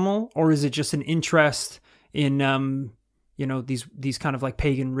paranormal, or is it just an interest in, these kind of like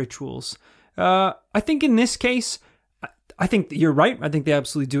pagan rituals? I think in this case, I think you're right. I think they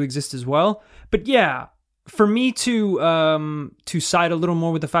absolutely do exist as well. But yeah, for me to side a little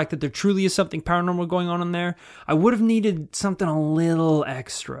more with the fact that there truly is something paranormal going on in there, I would have needed something a little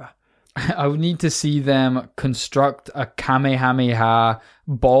extra. I would need to see them construct a Kamehameha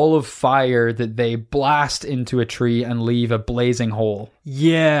ball of fire that they blast into a tree and leave a blazing hole.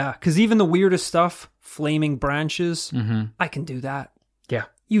 Yeah, because even the weirdest stuff, flaming branches, I can do that. Yeah.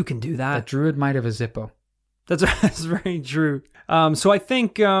 You can do that. The druid might have a Zippo. That's very true. So I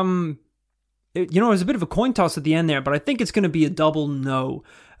think, it was a bit of a coin toss at the end there, but I think it's going to be a double no.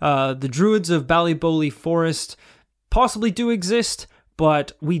 The druids of Ballyboley Forest possibly do exist,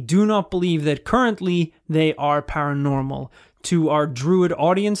 but we do not believe that currently they are paranormal. To our druid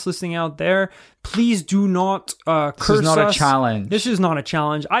audience listening out there, please do not curse us. This is not a challenge. This is not a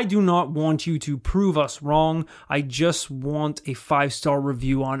challenge. I do not want you to prove us wrong. I just want a 5-star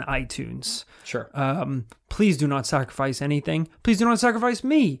review on iTunes. Sure. Please do not sacrifice anything. Please do not sacrifice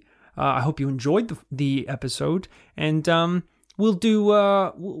me. I hope you enjoyed the episode, and we'll do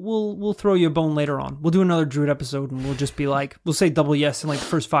we'll throw you a bone later on. We'll do another druid episode, and we'll just be like, we'll say double yes in like the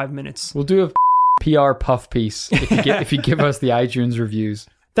first 5 minutes. We'll do a PR puff piece if you give us the iTunes reviews.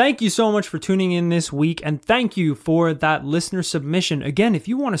 Thank you so much for tuning in this week, and thank you for that listener submission. Again, if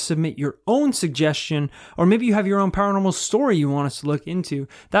you want to submit your own suggestion, or maybe you have your own paranormal story you want us to look into,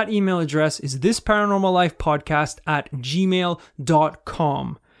 that email address is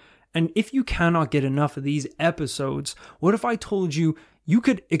thisparanormallifepodcast@gmail.com. And if you cannot get enough of these episodes, what if I told you you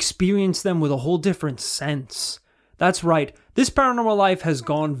could experience them with a whole different sense? That's right. This Paranormal Life has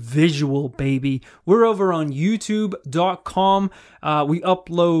gone visual, baby. We're over on youtube.com. We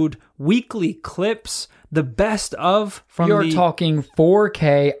upload weekly clips, the best of from You're talking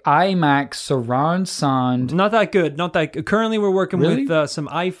 4K IMAX surround sound. Not that good. Currently, we're working with some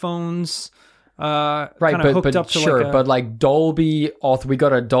iPhones. Right, but up to sure, but like Dolby, we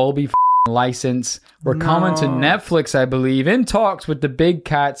got a Dolby license. We're coming to Netflix, I believe, in talks with the big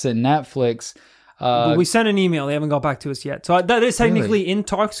cats at Netflix. We sent an email. They haven't got back to us yet. So that is technically in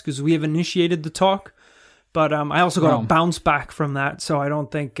talks because we have initiated the talk. But I also got a bounce back from that. So I don't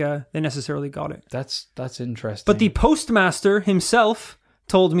think they necessarily got it. That's interesting. But the postmaster himself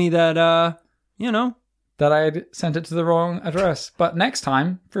told me that, that I had sent it to the wrong address. But next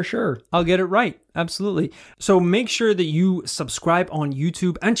time, for sure. I'll get it right. Absolutely. So make sure that you subscribe on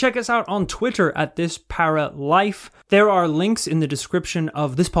YouTube and check us out on Twitter at This Para Life. There are links in the description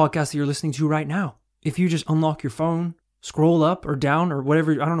of this podcast that you're listening to right now. If you just unlock your phone, scroll up or down or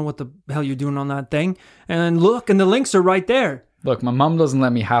whatever, I don't know what the hell you're doing on that thing, and look, and the links are right there. Look, my mom doesn't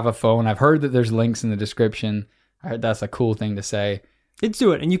let me have a phone. I've heard that there's links in the description. I heard that's a cool thing to say. Let's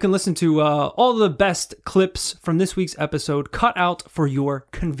do it. And you can listen to all the best clips from this week's episode cut out for your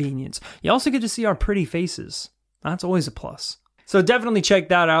convenience. You also get to see our pretty faces. That's always a plus. So definitely check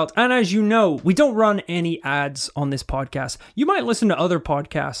that out. And as you know, we don't run any ads on this podcast. You might listen to other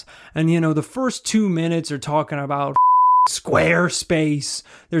podcasts and, the first 2 minutes are talking about Squarespace.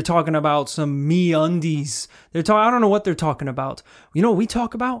 They're talking about some MeUndies. I don't know what they're talking about. You know what we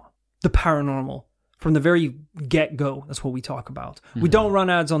talk about? The paranormal. From the very get-go, that's what we talk about. We don't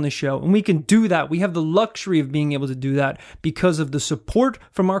run ads on this show, and we can do that. We have the luxury of being able to do that because of the support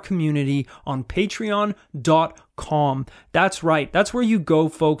from our community on patreon.com. That's right. That's where you go,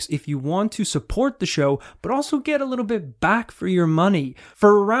 folks, if you want to support the show, but also get a little bit back for your money.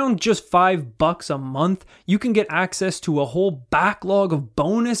 For around just $5 a month, you can get access to a whole backlog of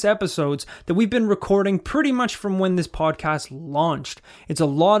bonus episodes that we've been recording pretty much from when this podcast launched. It's a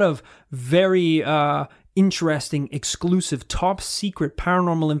lot of very interesting, exclusive, top secret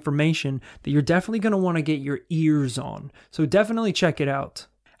paranormal information that you're definitely going to want to get your ears on. So definitely check it out.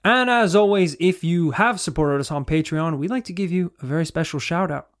 And as always, if you have supported us on Patreon, we'd like to give you a very special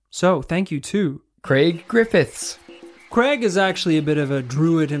shout out. So thank you to Craig Griffiths. Craig is actually a bit of a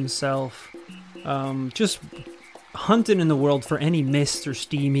druid himself. Just hunting in the world for any mist or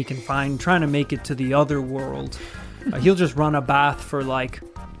steam he can find, trying to make it to the other world. He'll just run a bath for like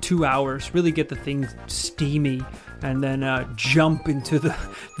 2 hours, really get the thing steamy, and then jump into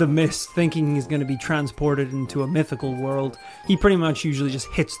the mist thinking he's going to be transported into a mythical world. He pretty much usually just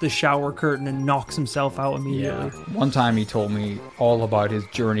hits the shower curtain and knocks himself out immediately. One time he told me all about his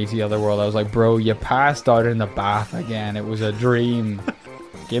journey to the other world. I was like, bro, you passed out in the bath again. It was a dream.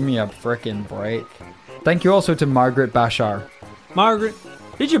 Give me a frickin' break. Thank you also to Margaret Bashar. Margaret,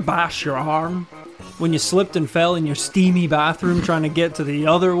 did you bash your arm when you slipped and fell in your steamy bathroom trying to get to the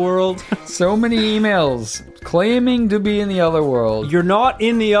other world? So many emails claiming to be in the other world. You're not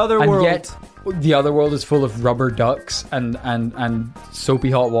in the other world. And yet, the other world is full of rubber ducks and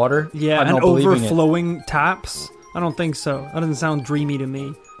soapy hot water. Yeah, I'm and not believing overflowing taps. I don't think so. That doesn't sound dreamy to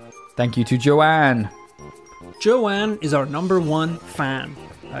me. Thank you to Joanne. Joanne is our #1 fan.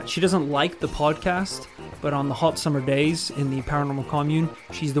 She doesn't like the podcast, but on the hot summer days in the paranormal commune,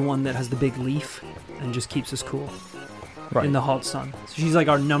 she's the one that has the big leaf and just keeps us cool in the hot sun. So she's like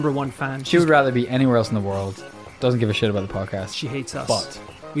our #1 fan. She would rather be anywhere else in the world. Doesn't give a shit about the podcast. She hates us. But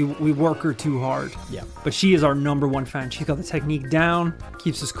we work her too hard. Yeah. But she is our #1 fan. She's got the technique down,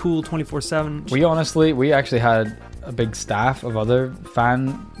 keeps us cool 24/7. We actually had a big staff of other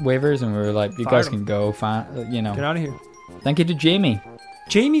fan waivers, and we were like, you guys can go, Get out of here. Thank you to Jamie.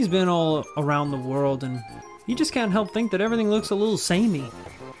 Jamie's been all around the world, and he just can't help think that everything looks a little samey.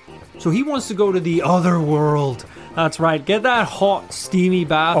 So he wants to go to the other world. That's right. Get that hot, steamy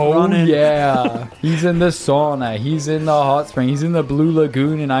bath running. Oh, yeah. He's in the sauna. He's in the hot spring. He's in the Blue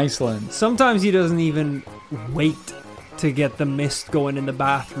Lagoon in Iceland. Sometimes he doesn't even wait to get the mist going in the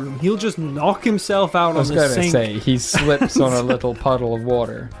bathroom. He'll just knock himself out on the sink. I was going to say, he slips on a little puddle of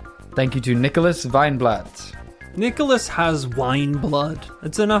water. Thank you to Nicholas Weinblatt. Nicholas has wine blood.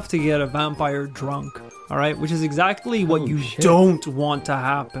 It's enough to get a vampire drunk. All right, which is exactly what don't want to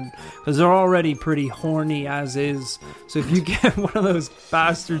happen, because they're already pretty horny as is. So if you get one of those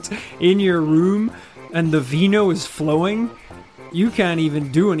bastards in your room and the vino is flowing, you can't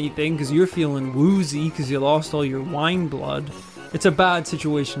even do anything because you're feeling woozy because you lost all your wine blood. It's a bad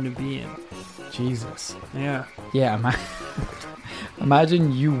situation to be in. Jesus. Yeah. Yeah,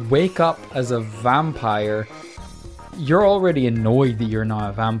 imagine you wake up as a vampire. You're already annoyed that you're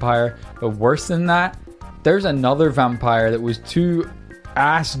not a vampire, but worse than that, there's another vampire that was too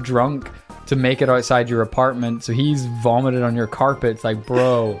ass drunk to make it outside your apartment, so he's vomited on your carpet. It's like,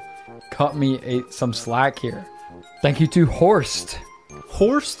 bro, cut me some slack here. Thank you to Horst.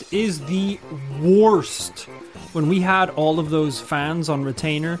 Horst is the worst. When we had all of those fans on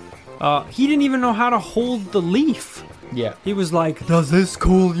retainer, he didn't even know how to hold the leaf. Yeah. He was like, "Does this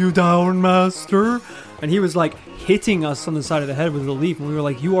cool you down, master?" And he was like hitting us on the side of the head with the leaf, and we were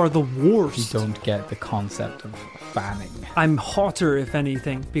like, "You are the worst." You don't get the concept of fanning. I'm hotter, if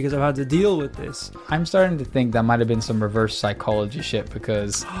anything, because I've had to deal with this. I'm starting to think that might have been some reverse psychology shit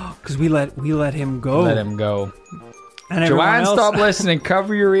because we let him go. Let him go. And Joanne, stop listening.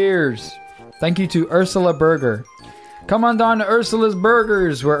 Cover your ears. Thank you to Ursula Burger. Come on down to Ursula's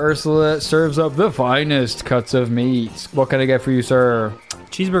Burgers, where Ursula serves up the finest cuts of meat. What can I get for you, sir?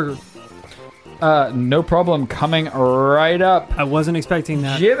 Cheeseburger. No problem. Coming right up. I wasn't expecting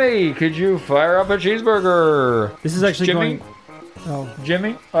that. Jimmy, could you fire up a cheeseburger? This is actually Jimmy? going... Oh.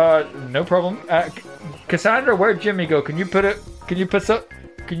 Jimmy? No problem. Cassandra, where'd Jimmy go? Can you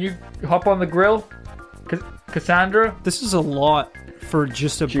hop on the grill? Cassandra? This is a lot for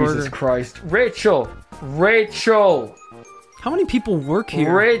just a burger. Jesus Christ. Rachel! How many people work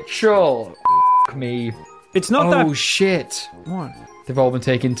here? Rachel! Me. It's not Oh, that... shit. What? They've all been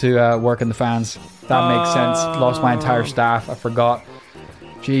taken to work in the fans. That makes sense. Lost my entire staff. I forgot.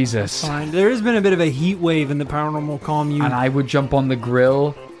 Jesus. Fine. There has been a bit of a heat wave in the paranormal commune. And I would jump on the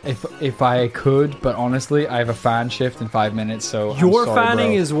grill if I could, but honestly, I have a fan shift in 5 minutes, so You're I'm sorry,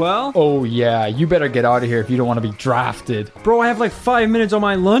 fanning bro. as well? Oh, yeah. You better get out of here if you don't want to be drafted. Bro, I have like 5 minutes on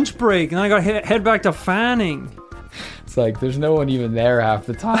my lunch break, and I gotta head back to fanning. It's like, there's no one even there half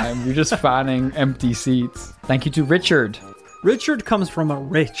the time. You're just fanning empty seats. Thank you to Richard. Richard comes from a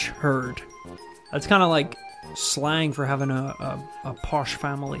rich herd. That's kind of like slang for having a posh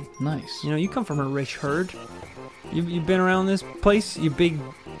family. Nice. You know, you come from a rich herd. You've been around this place, you big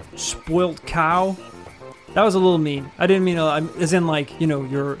spoilt cow. That was a little mean. I didn't mean as in like, you know,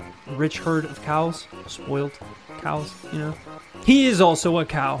 your rich herd of cows, spoiled cows, you know. He is also a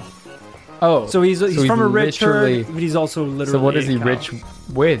cow. Oh. So he's from a rich literally- herd, but he's also literally So what is a he cow. rich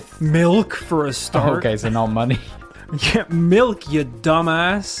with? Milk for a start. Okay, so not money. Yeah, milk, you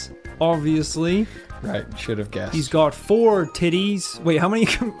dumbass. Obviously. Right, should have guessed. He's got 4 titties. Wait, how many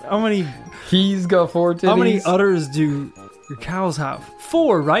He's got 4 titties. how many udders do your cows have?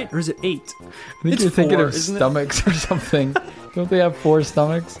 4, right? Or is it 8? I think It's you're thinking 4, of isn't it? stomachs or something. Don't they have 4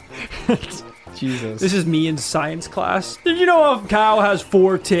 stomachs? Jesus. This is me in science class. Did you know a cow has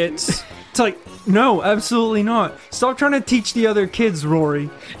 4 tits? It's like, no, absolutely not. Stop trying to teach the other kids, Rory.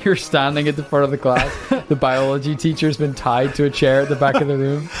 You're standing at the front of the class. The biology teacher's been tied to a chair at the back of the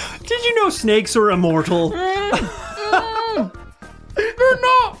room. Did you know snakes are immortal? They're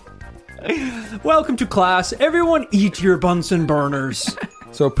not. Welcome to class. Everyone eat your Bunsen burners.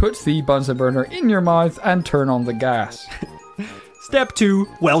 So put the Bunsen burner in your mouth and turn on the gas. Step 2,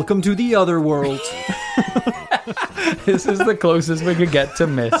 welcome to the other world. This is the closest we could get to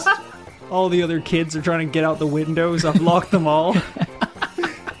mist. All the other kids are trying to get out the windows. I've locked them all.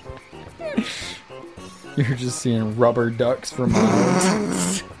 You're just seeing rubber ducks for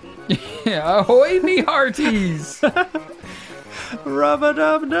miles. Yeah, ahoy me hearties!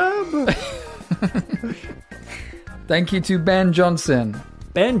 Rub-a-dub-dub. Thank you to Ben Johnson.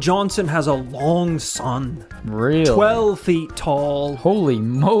 Ben Johnson has a long son. Really? 12 feet tall. Holy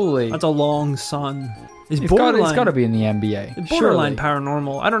moly. That's a long son. It's It's borderline, got to be in the NBA. borderline Surely.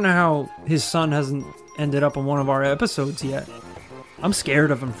 paranormal. I don't know how his son hasn't ended up on one of our episodes yet. I'm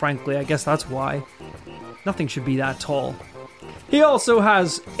scared of him, frankly. I guess that's why. Nothing should be that tall. He also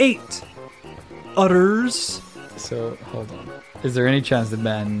has 8 udders. So, hold on. Is there any chance that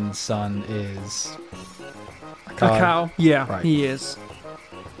Ben's son is a A cow? Yeah, Right. he is.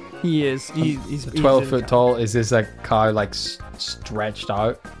 He is. He's 12 he's foot tall? Is this a cow like stretched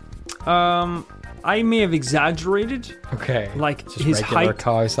out? I may have exaggerated. Okay. Like just his regular height.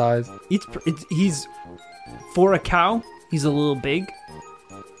 cow size. He's for a cow. He's a little big.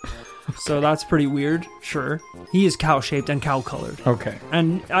 So that's pretty weird. Sure, he is cow shaped and cow colored. Okay.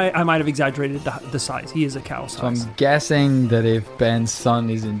 And I might have exaggerated the size. He is a cow So I'm size. guessing that if Ben's son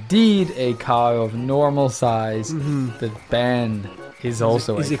is indeed a cow of normal size, that Ben is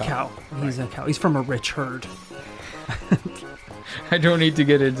also He's a a cow. cow. He's a cow. He's from a rich herd. I don't need to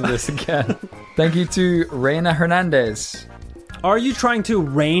get into this again. Thank you to Reina Hernandez. Are you trying to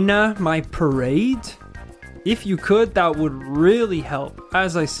Reina my parade? If you could, that would really help.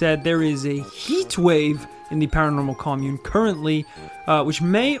 As I said, there is a heat wave in the paranormal commune currently, which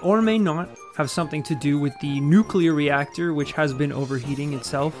may or may not have something to do with the nuclear reactor, which has been overheating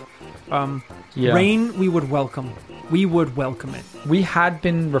itself. Yeah. Rain, we would welcome. We would welcome it. We had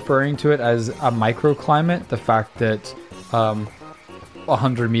been referring to it as a microclimate, the fact that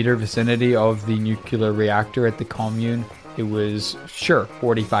 100-meter vicinity of the nuclear reactor at the commune, it was, sure,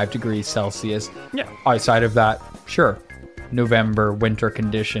 45 degrees Celsius. Yeah. Outside of that, sure, November, winter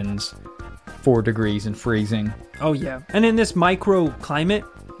conditions, 4 degrees and freezing. Oh, yeah. And in this microclimate,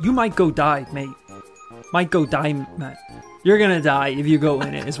 you might go die, mate. Might go die, Matt. You're gonna die if you go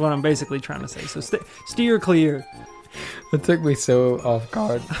in it, is what I'm basically trying to say. So steer clear. It took me so off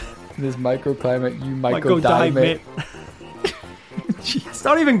guard. In this microclimate, you might, Might go die, mate. It's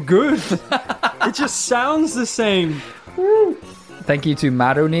not even good. It just sounds the same. Thank you to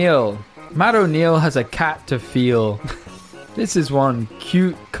Matt O'Neill. Matt O'Neill has a cat to feel. This is one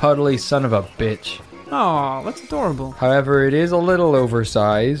cute, cuddly son of a bitch. Oh, that's adorable. However, it is a little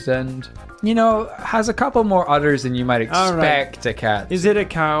oversized and, you know, has a couple more udders than you might All right. expect a cat. Is it a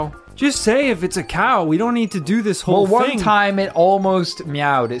cow? Just say if it's a cow. We don't need to do this whole Well, one thing. time it almost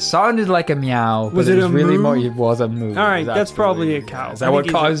meowed. It sounded like a meow, but Was it it was a really moo? more. It was a moo. All right, It was that's probably absolutely- a cow. Is I that what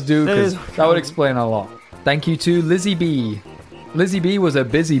think he's- cows do? that 'Cause is- that would explain a lot. Thank you to Lizzie B. Lizzie B was a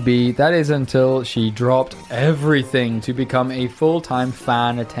busy bee. That is until she dropped everything to become a full-time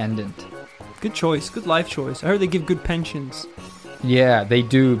fan attendant. Good choice. Good life choice. I heard they give good pensions. Yeah, they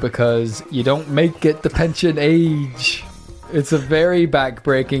do, because you don't make it the pension age. It's a very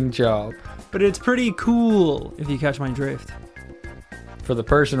back-breaking job. But it's pretty cool, if you catch my drift. For the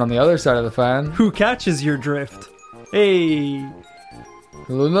person on the other side of the fan. Who catches your drift? Hey,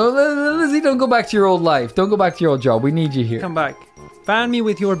 No, Lizzie, don't go back to your old life. Don't go back to your old job. We need you here. come back. Fan me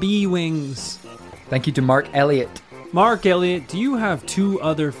with your bee wings. Thank you to Mark Elliott. Mark Elliott, do you have 2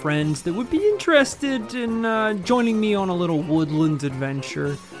 other friends that would be interested in joining me on a little woodland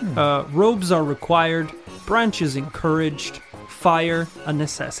adventure? Robes are required, branches encouraged, fire a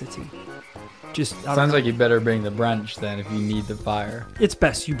necessity. Just I don't Sounds know. like you better bring the branch then if you need the fire. It's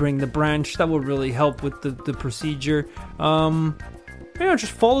best you bring the branch. That will really help with the procedure.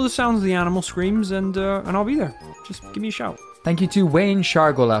 Just follow the sounds of the animal screams and I'll be there. Just give me a shout. Thank you to Wayne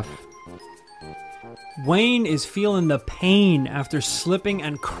Shargolaf. Wayne is feeling the pain after slipping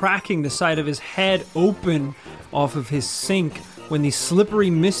and cracking the side of his head open off of his sink when the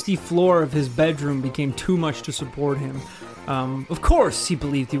slippery, misty floor of his bedroom became too much to support him. Of course, he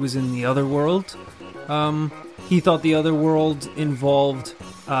believed he was in the other world. He thought the other world involved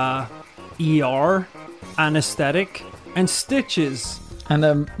ER, anesthetic, and stitches. And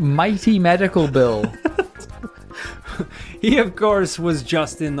a mighty medical bill. He, of course, was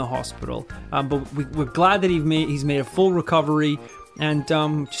just in the hospital, but we're glad that he's made a full recovery, and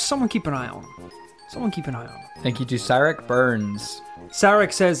just someone keep an eye on him. Someone keep an eye on him. Thank you to Sarek Burns.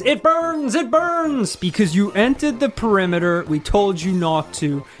 Sarek says, it burns, because you entered the perimeter. We told you not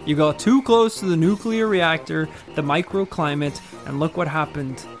to. You got too close to the nuclear reactor, the microclimate, and look what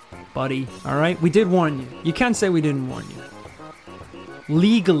happened, buddy. All right? We did warn you. You can't say we didn't warn you.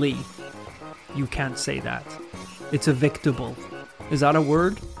 Legally, you can't say that. It's evictable. Is that a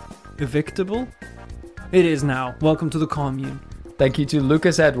word? Evictable? It is now. Welcome to the commune. Thank you to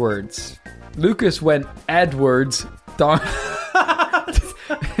Lucas Edwards. Lucas went Edwards down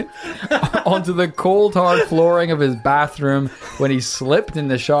onto the cold hard flooring of his bathroom when he slipped in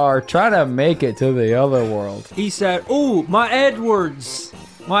the shower trying to make it to the other world. He said, "Oh, my Edwards.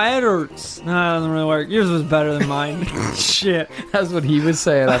 My Edwards." Nah, that doesn't really work. Yours was better than mine. Shit. That's what he was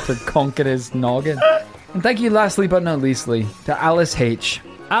saying after conking his noggin. And thank you lastly but not leastly to Alice H.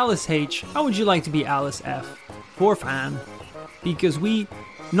 Alice H. How would you like to be Alice F? For fan. Because we,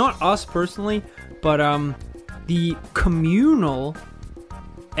 not us personally, but the communal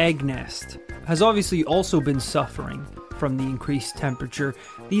egg nest has obviously also been suffering from the increased temperature.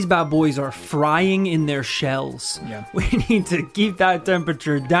 These bad boys are frying in their shells. Yeah. We need to keep that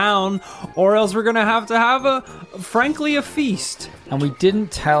temperature down, or else we're going to have frankly, a feast. And we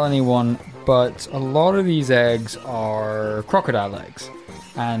didn't tell anyone, but a lot of these eggs are crocodile eggs.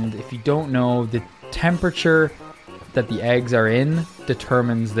 And if you don't know, the temperature that the eggs are in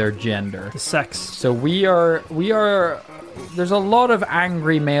determines their gender. The sex. So we are there's a lot of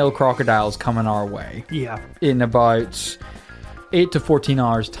angry male crocodiles coming our way Yeah. in about 8 to 14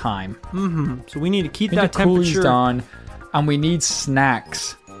 hours time. So we need to keep We need that to cool these temperature down, and we need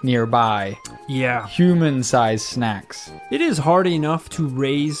snacks nearby. Yeah. Human-sized snacks. It is hard enough to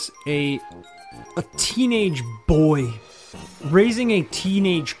raise a teenage boy. Raising a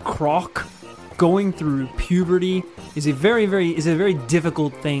teenage croc going through puberty is a very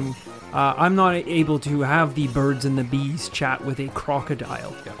difficult thing. I'm not able to have the birds and the bees chat with a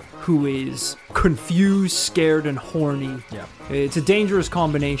crocodile who is confused, scared, and horny. Yeah. It's a dangerous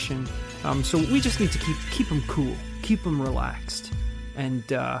combination. So we just need to keep them cool, keep them relaxed, and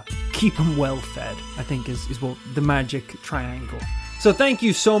keep them well fed, I think is what the magic triangle. So thank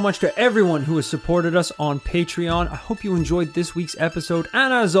you so much to everyone who has supported us on Patreon. I hope you enjoyed this week's episode.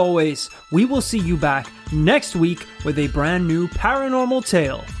 And as always, we will see you back next week with a brand new paranormal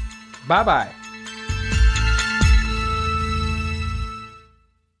tale. Bye-bye.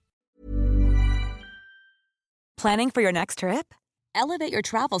 Planning for your next trip? Elevate your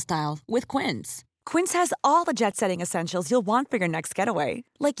travel style with Quince. Quince has all the jet-setting essentials you'll want for your next getaway,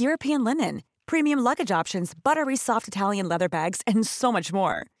 like European linen, premium luggage options, buttery soft Italian leather bags, and so much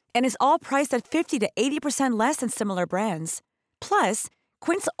more. And is all priced at 50 to 80% less than similar brands. Plus,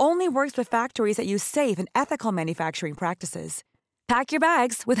 Quince only works with factories that use safe and ethical manufacturing practices. Pack your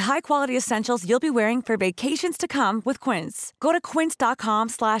bags with high-quality essentials you'll be wearing for vacations to come with Quince. Go to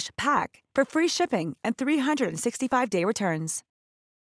quince.com/pack for free shipping and 365-day returns.